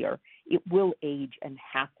nuance here, it will age and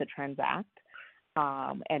have to transact.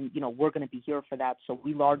 And we're going to be here for that. So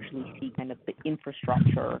we largely see kind of the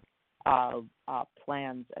infrastructure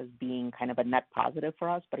plans as being kind of a net positive for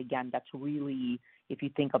us. But again, that's really, if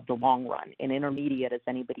you think of the long run, an intermediate is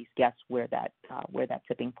anybody's guess where that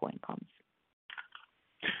tipping point comes.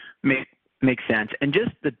 Makes sense. And just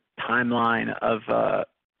the timeline of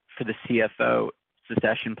for the CFO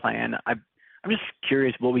succession plan, I'm just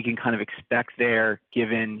curious what we can kind of expect there,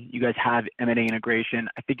 given you guys have M&A integration.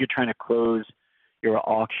 I think you're trying to close your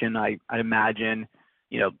auction, I'd imagine,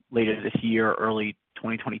 later this year, early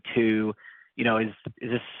 2022. Is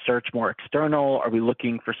this search more external? Are we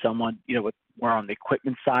looking for someone, with more on the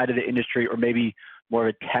equipment side of the industry, or maybe more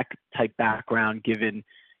of a tech type background, given,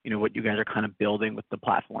 what you guys are kind of building with the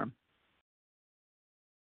platform?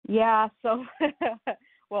 Yeah, so,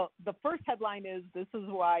 well, the first headline is, this is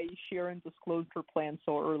why Sharon disclosed her plan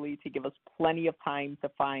so early, to give us plenty of time to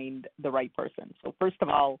find the right person. So first of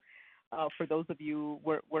all, for those of you,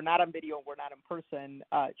 we're not on video, we're not in person,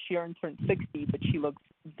 Sharon turned 60, but she looks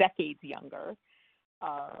decades younger,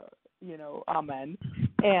 amen.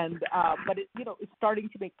 And, but it's starting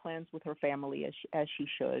to make plans with her family as she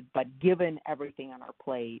should. But given everything on our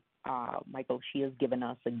plate, Michael, she has given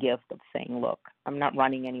us a gift of saying, look, I'm not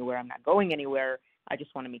running anywhere. I'm not going anywhere. I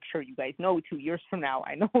just want to make sure you guys know 2 years from now,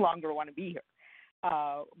 I no longer want to be here.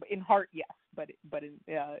 In heart, yes, but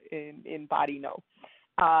in body, no.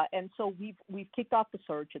 And so we've kicked off the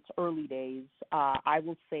search. It's early days. I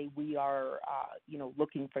will say we are,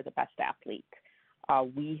 looking for the best athlete.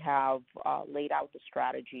 We have laid out the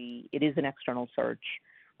strategy. It is an external search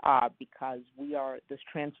because we are this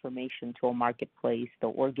transformation to a marketplace, the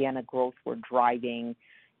organic growth we're driving.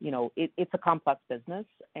 It's a complex business,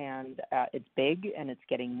 and it's big, and it's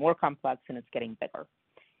getting more complex, and it's getting bigger.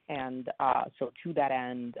 And so to that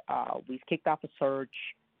end, we've kicked off a search.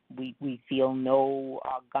 We feel no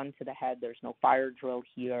gun to the head. There's no fire drill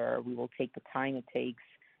here. We will take the time it takes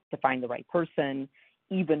to find the right person.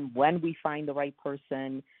 Even when we find the right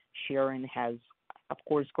person, Sharon has, of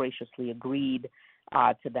course, graciously agreed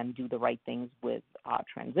to then do the right things with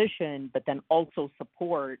transition, but then also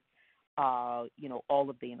support, all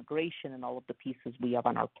of the integration and all of the pieces we have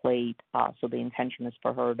on our plate. So the intention is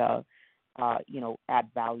for her to, add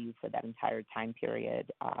value for that entire time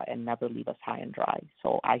period and never leave us high and dry.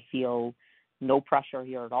 So I feel no pressure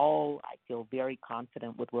here at all. I feel very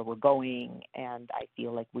confident with where we're going, and I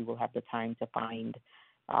feel like we will have the time to find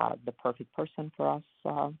the perfect person for us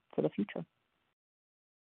for the future.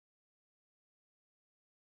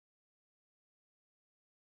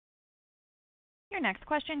 Your next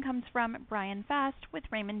question comes from Brian Fast with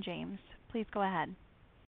Raymond James. Please go ahead.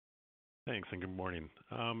 Thanks, and good morning.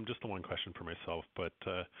 Just the one question for myself, but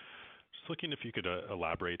just looking if you could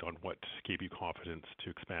elaborate on what gave you confidence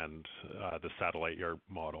to expand the satellite yard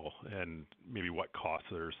model, and maybe what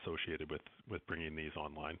costs are associated with bringing these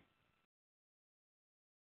online.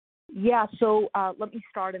 Yeah, so let me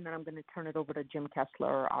start, and then I'm going to turn it over to Jim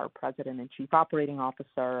Kessler, our President and Chief Operating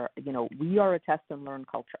Officer. We are a test and learn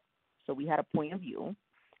culture. So we had a point of view,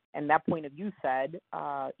 and that point of view said,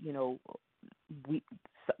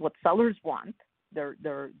 what sellers want, they're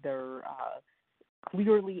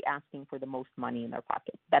clearly asking for the most money in their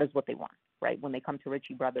pocket. That is what they want, right? When they come to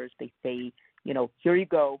Ritchie Brothers, they say, here you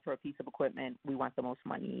go for a piece of equipment. We want the most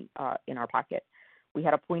money in our pocket. We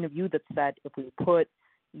had a point of view that said if we put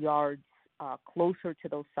yards closer to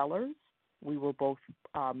those sellers, we will both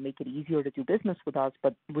make it easier to do business with us,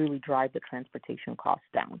 but really drive the transportation costs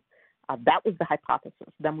down. That was the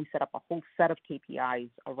hypothesis. Then we set up a whole set of KPIs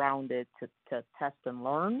around it to test and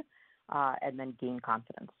learn, and then gain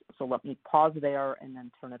confidence. So let me pause there and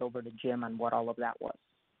then turn it over to Jim on what all of that was.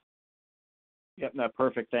 Yep, no,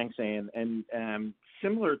 perfect. Thanks, Ann. And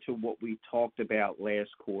similar to what we talked about last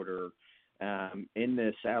quarter, in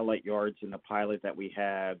the satellite yards and the pilot that we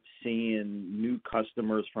have, seeing new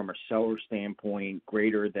customers from a seller standpoint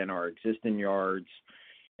greater than our existing yards,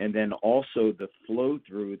 and then also the flow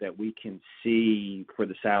through that we can see for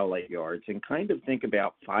the satellite yards, and kind of think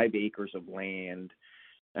about 5 acres of land,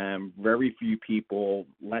 very few people,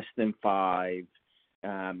 less than 5.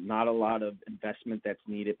 Not a lot of investment that's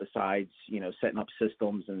needed besides, setting up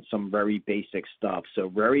systems and some very basic stuff. So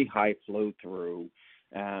very high flow through.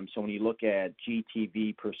 So when you look at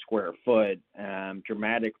GTV per square foot,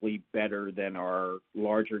 dramatically better than our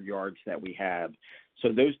larger yards that we have. So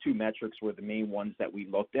those 2 metrics were the main ones that we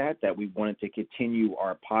looked at, that we wanted to continue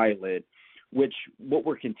our pilot, which what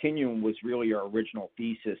we're continuing was really our original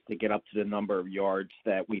thesis to get up to the number of yards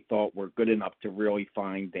that we thought were good enough to really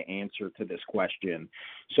find the answer to this question.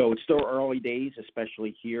 So it's still early days,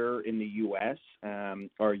 especially here in the U.S.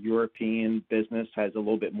 Our European business has a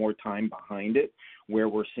little bit more time behind it, where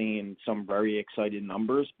we're seeing some very exciting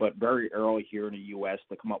numbers, but very early here in the U.S.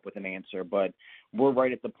 to come up with an answer. But we're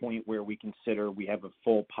right at the point where we consider we have a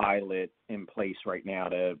full pilot in place right now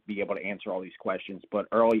to be able to answer all these questions. But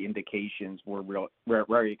early indications we're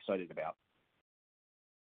very excited about.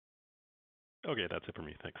 Okay, that's it for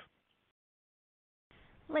me. Thanks.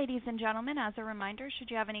 Ladies and gentlemen, as a reminder, should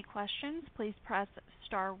you have any questions, please press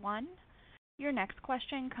star 1. Your next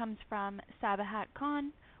question comes from Sabahat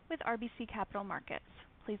Khan with RBC Capital Markets.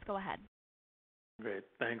 Please go ahead. Great.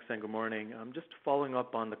 Thanks, and good morning. Just following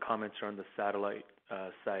up on the comments around the satellite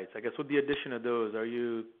sites. I guess with the addition of those, are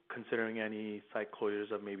you considering any site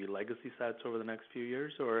closures of maybe legacy sites over the next few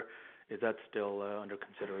years, or is that still under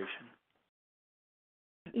consideration?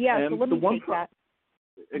 Yeah, so let me take that.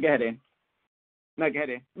 Go ahead, Ann. No, go ahead,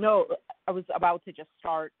 Ann. No, I was about to just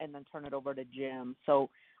start and then turn it over to Jim. So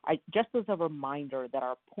just as a reminder that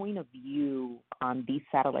our point of view on these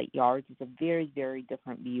satellite yards is a very, very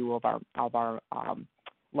different view of our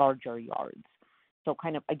larger yards. So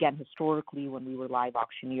kind of, again, historically when we were live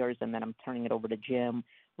auctioneers, and then I'm turning it over to Jim,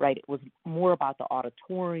 right, it was more about the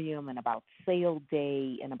auditorium and about sale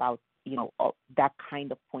day and about, that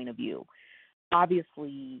kind of point of view.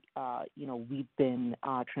 Obviously, we've been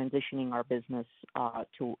transitioning our business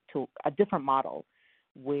to a different model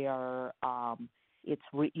where it's,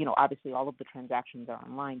 obviously all of the transactions are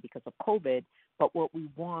online because of COVID, but what we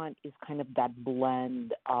want is kind of that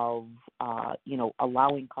blend of,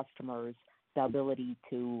 allowing customers the ability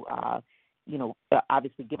to,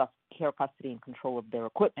 obviously give us care, custody, and control of their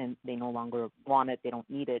equipment. They no longer want it. They don't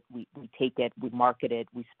need it. We take it, we market it,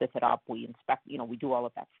 we spiff it up, we inspect, we do all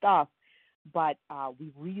of that stuff. But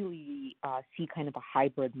we really see kind of a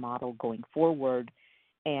hybrid model going forward,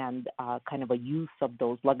 and kind of a use of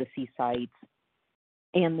those legacy sites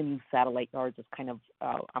and the new satellite yards is kind of,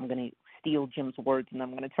 I'm going to steal Jim's words and I'm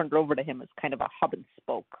going to turn it over to him, as kind of a hub and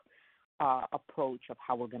spoke approach of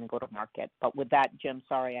how we're going to go to market. But with that, Jim,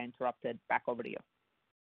 sorry I interrupted. Back over to you.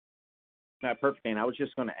 No, perfect. And I was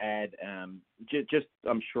just going to add, just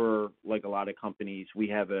I'm sure like a lot of companies, we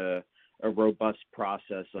have a robust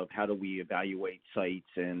process of how do we evaluate sites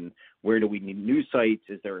and where do we need new sites?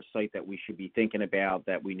 Is there a site that we should be thinking about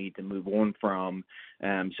that we need to move on from?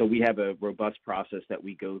 So we have a robust process that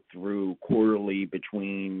we go through quarterly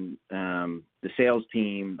between the sales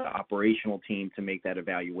team, the operational team, to make that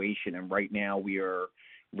evaluation. And right now we are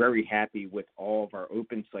very happy with all of our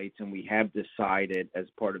open sites, and we have decided as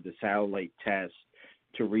part of the satellite test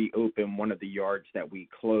to reopen one of the yards that we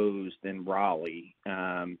closed in Raleigh.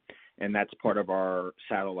 And that's part of our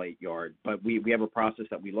satellite yard. But we have a process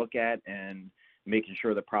that we look at, and making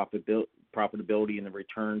sure the profitability and the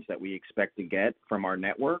returns that we expect to get from our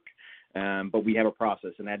network. But we have a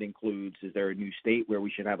process, and that includes, is there a new state where we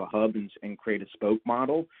should have a hub and create a spoke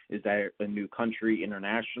model? Is that a new country,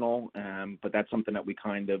 international? But that's something that we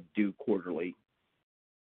kind of do quarterly.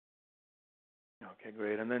 Okay,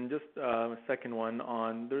 great. And then just a second one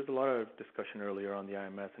on, there's a lot of discussion earlier on the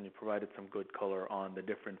IMS, and you provided some good color on the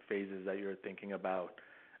different phases that you're thinking about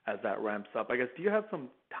as that ramps up. I guess, do you have some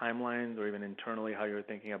timelines, or even internally how you're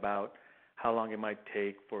thinking about how long it might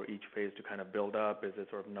take for each phase to kind of build up? Is it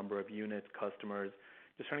sort of number of units, customers?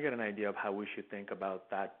 Just trying to get an idea of how we should think about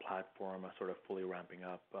that platform as sort of fully ramping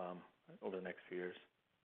up over the next few years.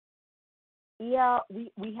 Yeah,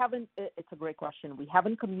 we haven't. It's a great question. We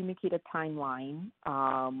haven't communicated timeline,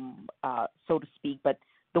 so to speak. But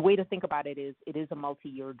the way to think about it is a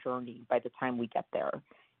multi-year journey by the time we get there.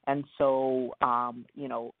 And so, I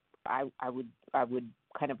would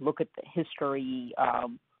kind of look at the history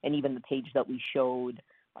and even the page that we showed.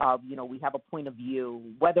 We have a point of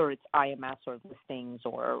view, whether it's IMS or listings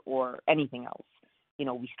or anything else.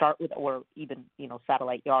 We start with, or even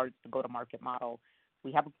satellite yards, the go-to-market model.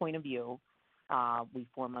 We have a point of view. We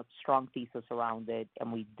form a strong thesis around it,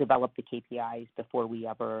 and we develop the KPIs before we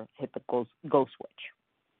ever hit the go switch.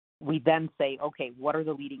 We then say, okay, what are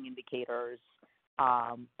the leading indicators,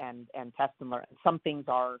 and test and learn. Some things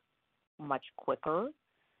are much quicker.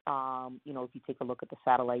 If you take a look at the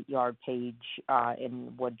satellite yard page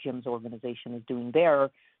and what Jim's organization is doing there,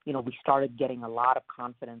 we started getting a lot of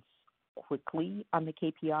confidence quickly on the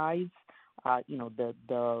KPIs.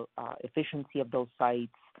 The efficiency of those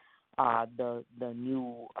sites. The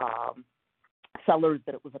new sellers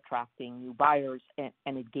that it was attracting, new buyers,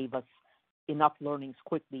 and it gave us enough learnings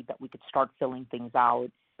quickly that we could start filling things out.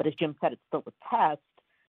 But as Jim said, it's still a test,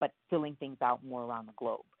 but filling things out more around the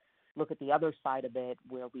globe. Look at the other side of it,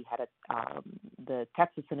 where we had the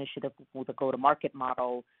Texas initiative with a go-to-market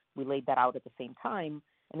model. We laid that out at the same time,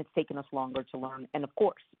 and it's taken us longer to learn. And of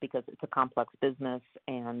course, because it's a complex business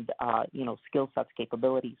and skill sets,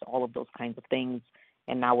 capabilities, all of those kinds of things.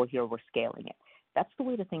 And now we're here, we're scaling it. That's the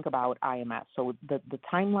way to think about IMS. So the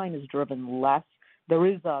timeline is driven less. There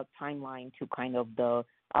is a timeline to kind of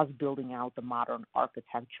us building out the modern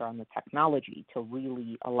architecture and the technology to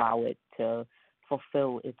really allow it to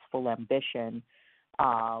fulfill its full ambition.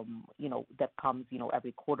 That comes,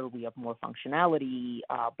 every quarter we have more functionality,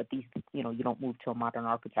 but these, you don't move to a modern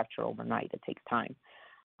architecture overnight. It takes time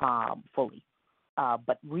fully.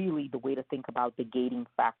 But really, the way to think about the gating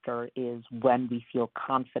factor is when we feel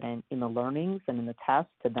confident in the learnings and in the test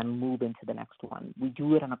to then move into the next one. We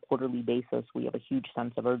do it on a quarterly basis. We have a huge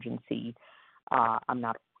sense of urgency. I'm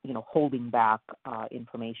not, holding back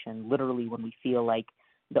information. Literally, when we feel like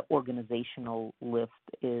the organizational lift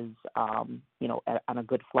is, on a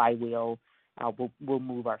good flywheel, we'll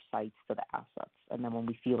move our sites to the assets. And then when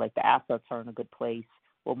we feel like the assets are in a good place,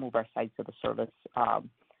 we'll move our sites to the service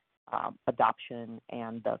adoption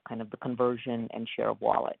and the kind of the conversion and share of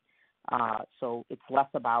wallet. So it's less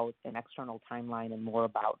about an external timeline and more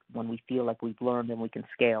about when we feel like we've learned and we can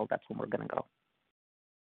scale, that's when we're going to go.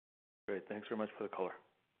 Great. Thanks very much for the color.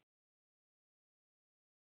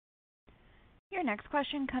 Your next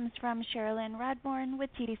question comes from Cherilyn Radbourne with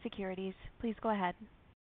TD Securities. Please go ahead.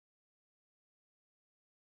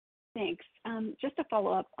 Thanks. Just to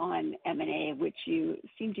follow up on M&A, which you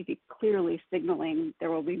seem to be clearly signaling there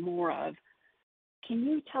will be more of, can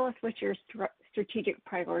you tell us what your strategic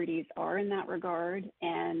priorities are in that regard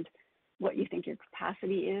and what you think your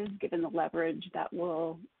capacity is given the leverage that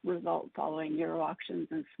will result following Euro auctions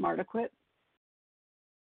and SmartEquip?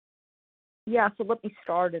 Yeah, so let me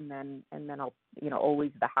start and then I'll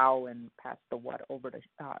always the how and pass the what over to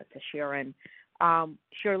Sharon.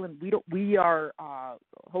 Sherilyn, we are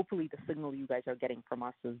hopefully the signal you guys are getting from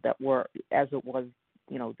us is that we're, as it was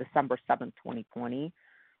December 7th, 2020,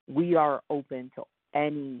 we are open to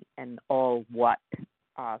any and all what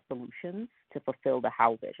solutions to fulfill the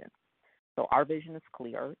how vision. So our vision is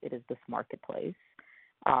clear. It is this marketplace.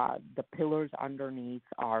 The pillars underneath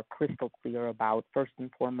are crystal clear about, first and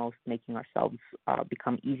foremost, making ourselves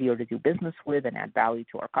become easier to do business with and add value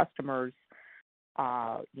to our customers.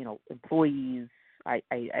 Employees.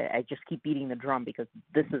 I just keep beating the drum because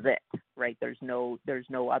this is it, right? There's no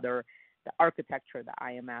other. The architecture, the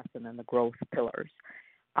IMS, and then the growth pillars.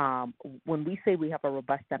 When we say we have a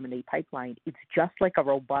robust M&A pipeline, it's just like a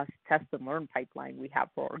robust test and learn pipeline we have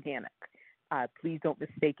for organic. Please don't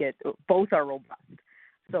mistake it. Both are robust.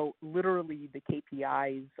 So literally the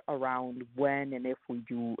KPIs around when and if we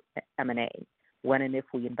do M&A, when and if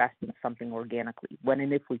we invest in something organically, when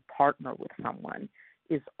and if we partner with someone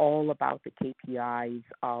is all about the KPIs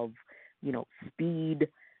of, speed,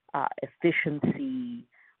 efficiency,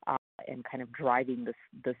 and kind of driving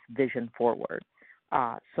this vision forward.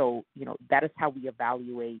 So that is how we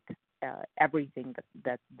evaluate everything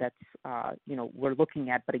that's we're looking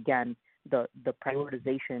at. But again, the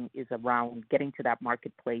prioritization is around getting to that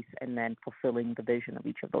marketplace and then fulfilling the vision of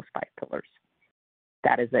each of those 5 pillars.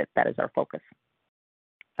 That is it. That is our focus.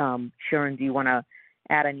 Sharon, do you want to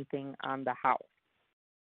add anything on the how?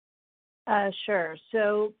 Sure.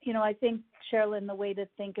 So, I think, Sherilyn, the way to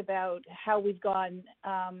think about how we've gone,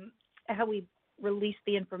 how we released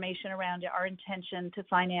the information around our intention to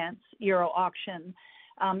finance Euro auction,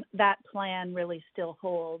 that plan really still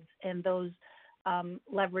holds. And those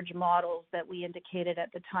leverage models that we indicated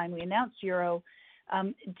at the time we announced Euro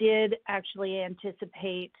did actually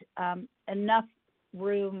anticipate enough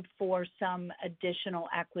room for some additional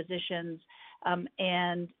acquisitions,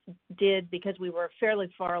 and did, because we were fairly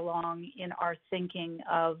far along in our thinking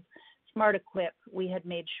of Smart Equip, we had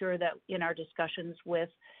made sure that in our discussions with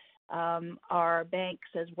our banks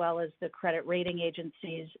as well as the credit rating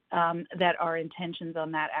agencies, that our intentions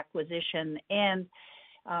on that acquisition and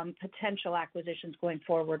potential acquisitions going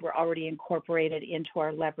forward were already incorporated into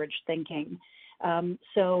our leverage thinking.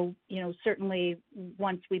 So, certainly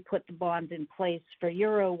once we put the bonds in place for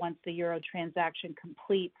Euro, once the Euro transaction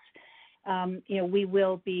completes, we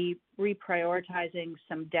will be reprioritizing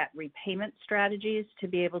some debt repayment strategies to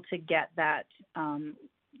be able to get that,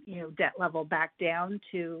 debt level back down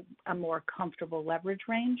to a more comfortable leverage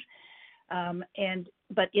range.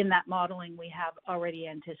 But in that modeling, we have already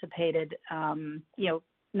anticipated,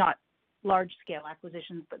 not large-scale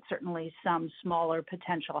acquisitions, but certainly some smaller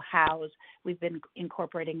potential hows. We've been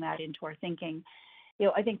incorporating that into our thinking.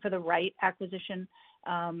 I think for the right acquisition,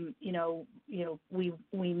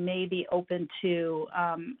 we may be open to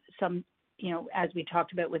some, as we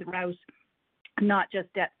talked about with Rouse, not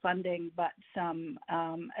just debt funding, but some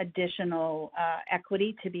additional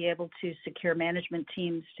equity to be able to secure management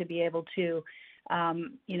teams, to be able to,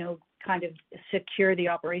 kind of secure the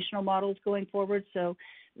operational models going forward. So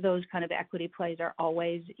those kind of equity plays are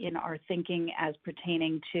always in our thinking as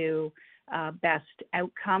pertaining to best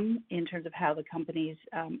outcome in terms of how the companies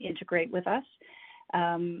integrate with us.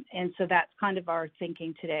 And so that's kind of our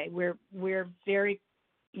thinking today. We're very,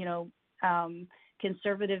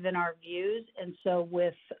 conservative in our views. And so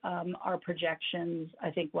with our projections,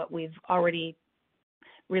 I think what we've already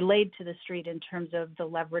relayed to the street in terms of the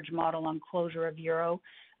leverage model on closure of Euro,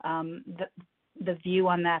 the view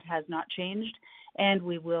on that has not changed. And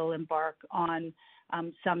we will embark on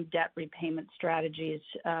some debt repayment strategies,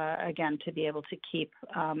 again, to be able to keep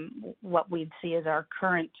what we'd see as our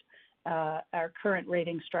current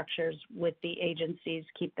rating structures with the agencies,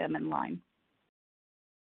 keep them in line.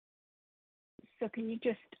 So can you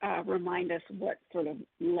just remind us what sort of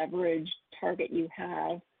leverage target you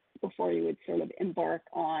have before you would sort of embark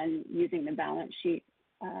on using the balance sheet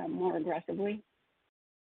more aggressively?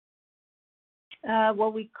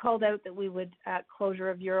 Well, we called out that we would, at closure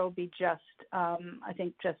of Euro, be just, I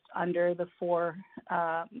think, just under the four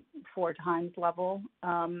times level.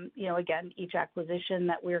 Again, each acquisition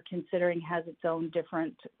that we're considering has its own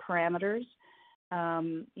different parameters.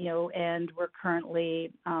 And we're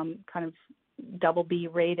currently kind of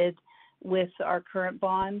BB rated with our current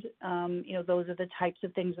bond. Those are the types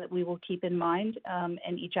of things that we will keep in mind.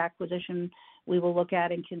 And each acquisition we will look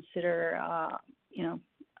at and consider,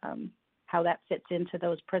 how that fits into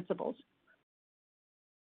those principles.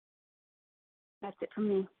 That's it from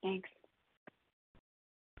me. Thanks.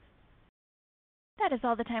 That is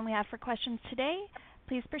all the time we have for questions today.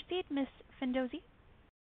 Please proceed, Ms. Fendozzi.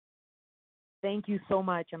 Thank you so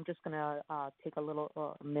much. I'm just going to take a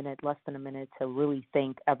little minute, less than a minute, to really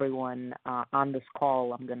thank everyone on this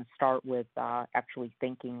call. I'm going to start with actually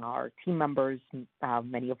thanking our team members,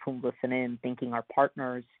 many of whom listen in, thanking our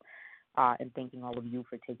partners, and thanking all of you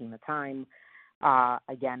for taking the time.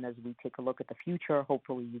 Again, as we take a look at the future,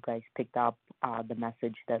 hopefully you guys picked up the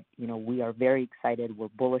message that, we are very excited. We're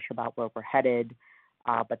bullish about where we're headed,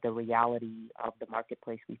 but the reality of the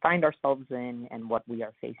marketplace we find ourselves in and what we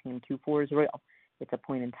are facing in Q4 is real. It's a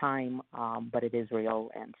point in time, but it is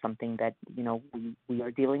real and something that, we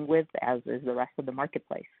are dealing with, as is the rest of the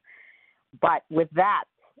marketplace. But with that,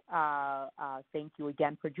 thank you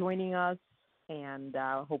again for joining us. And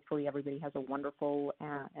hopefully everybody has a wonderful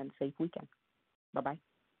and safe weekend. Bye-bye.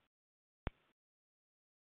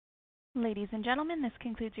 Ladies and gentlemen, this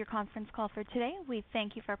concludes your conference call for today. We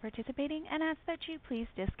thank you for participating and ask that you please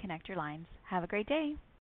disconnect your lines. Have a great day.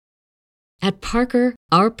 At Parker,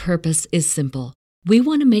 our purpose is simple. We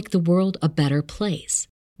want to make the world a better place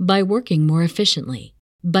by working more efficiently,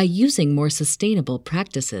 by using more sustainable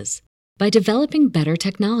practices, by developing better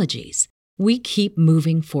technologies. We keep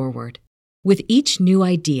moving forward. With each new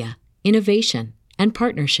idea, innovation, and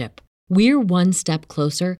partnership, we're one step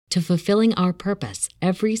closer to fulfilling our purpose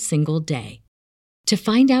every single day. To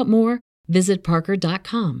find out more, visit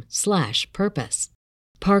parker.com/purpose.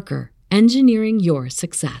 Parker, engineering your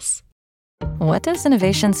success. What does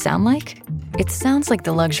innovation sound like? It sounds like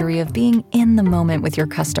the luxury of being in the moment with your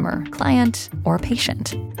customer, client, or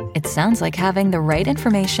patient. It sounds like having the right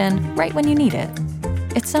information right when you need it.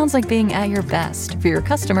 It sounds like being at your best for your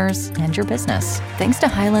customers and your business, thanks to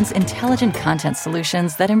Hyland's intelligent content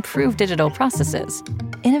solutions that improve digital processes.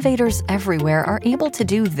 Innovators everywhere are able to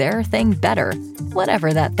do their thing better,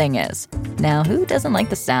 whatever that thing is. Now, who doesn't like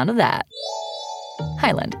the sound of that?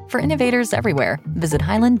 Hyland, for innovators everywhere. Visit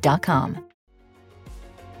hyland.com.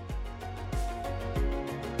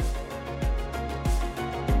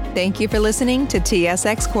 Thank you for listening to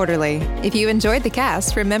TSX Quarterly. If you enjoyed the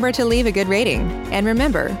cast, remember to leave a good rating. And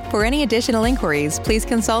remember, for any additional inquiries, please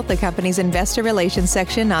consult the company's investor relations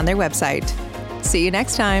section on their website. See you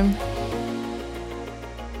next time.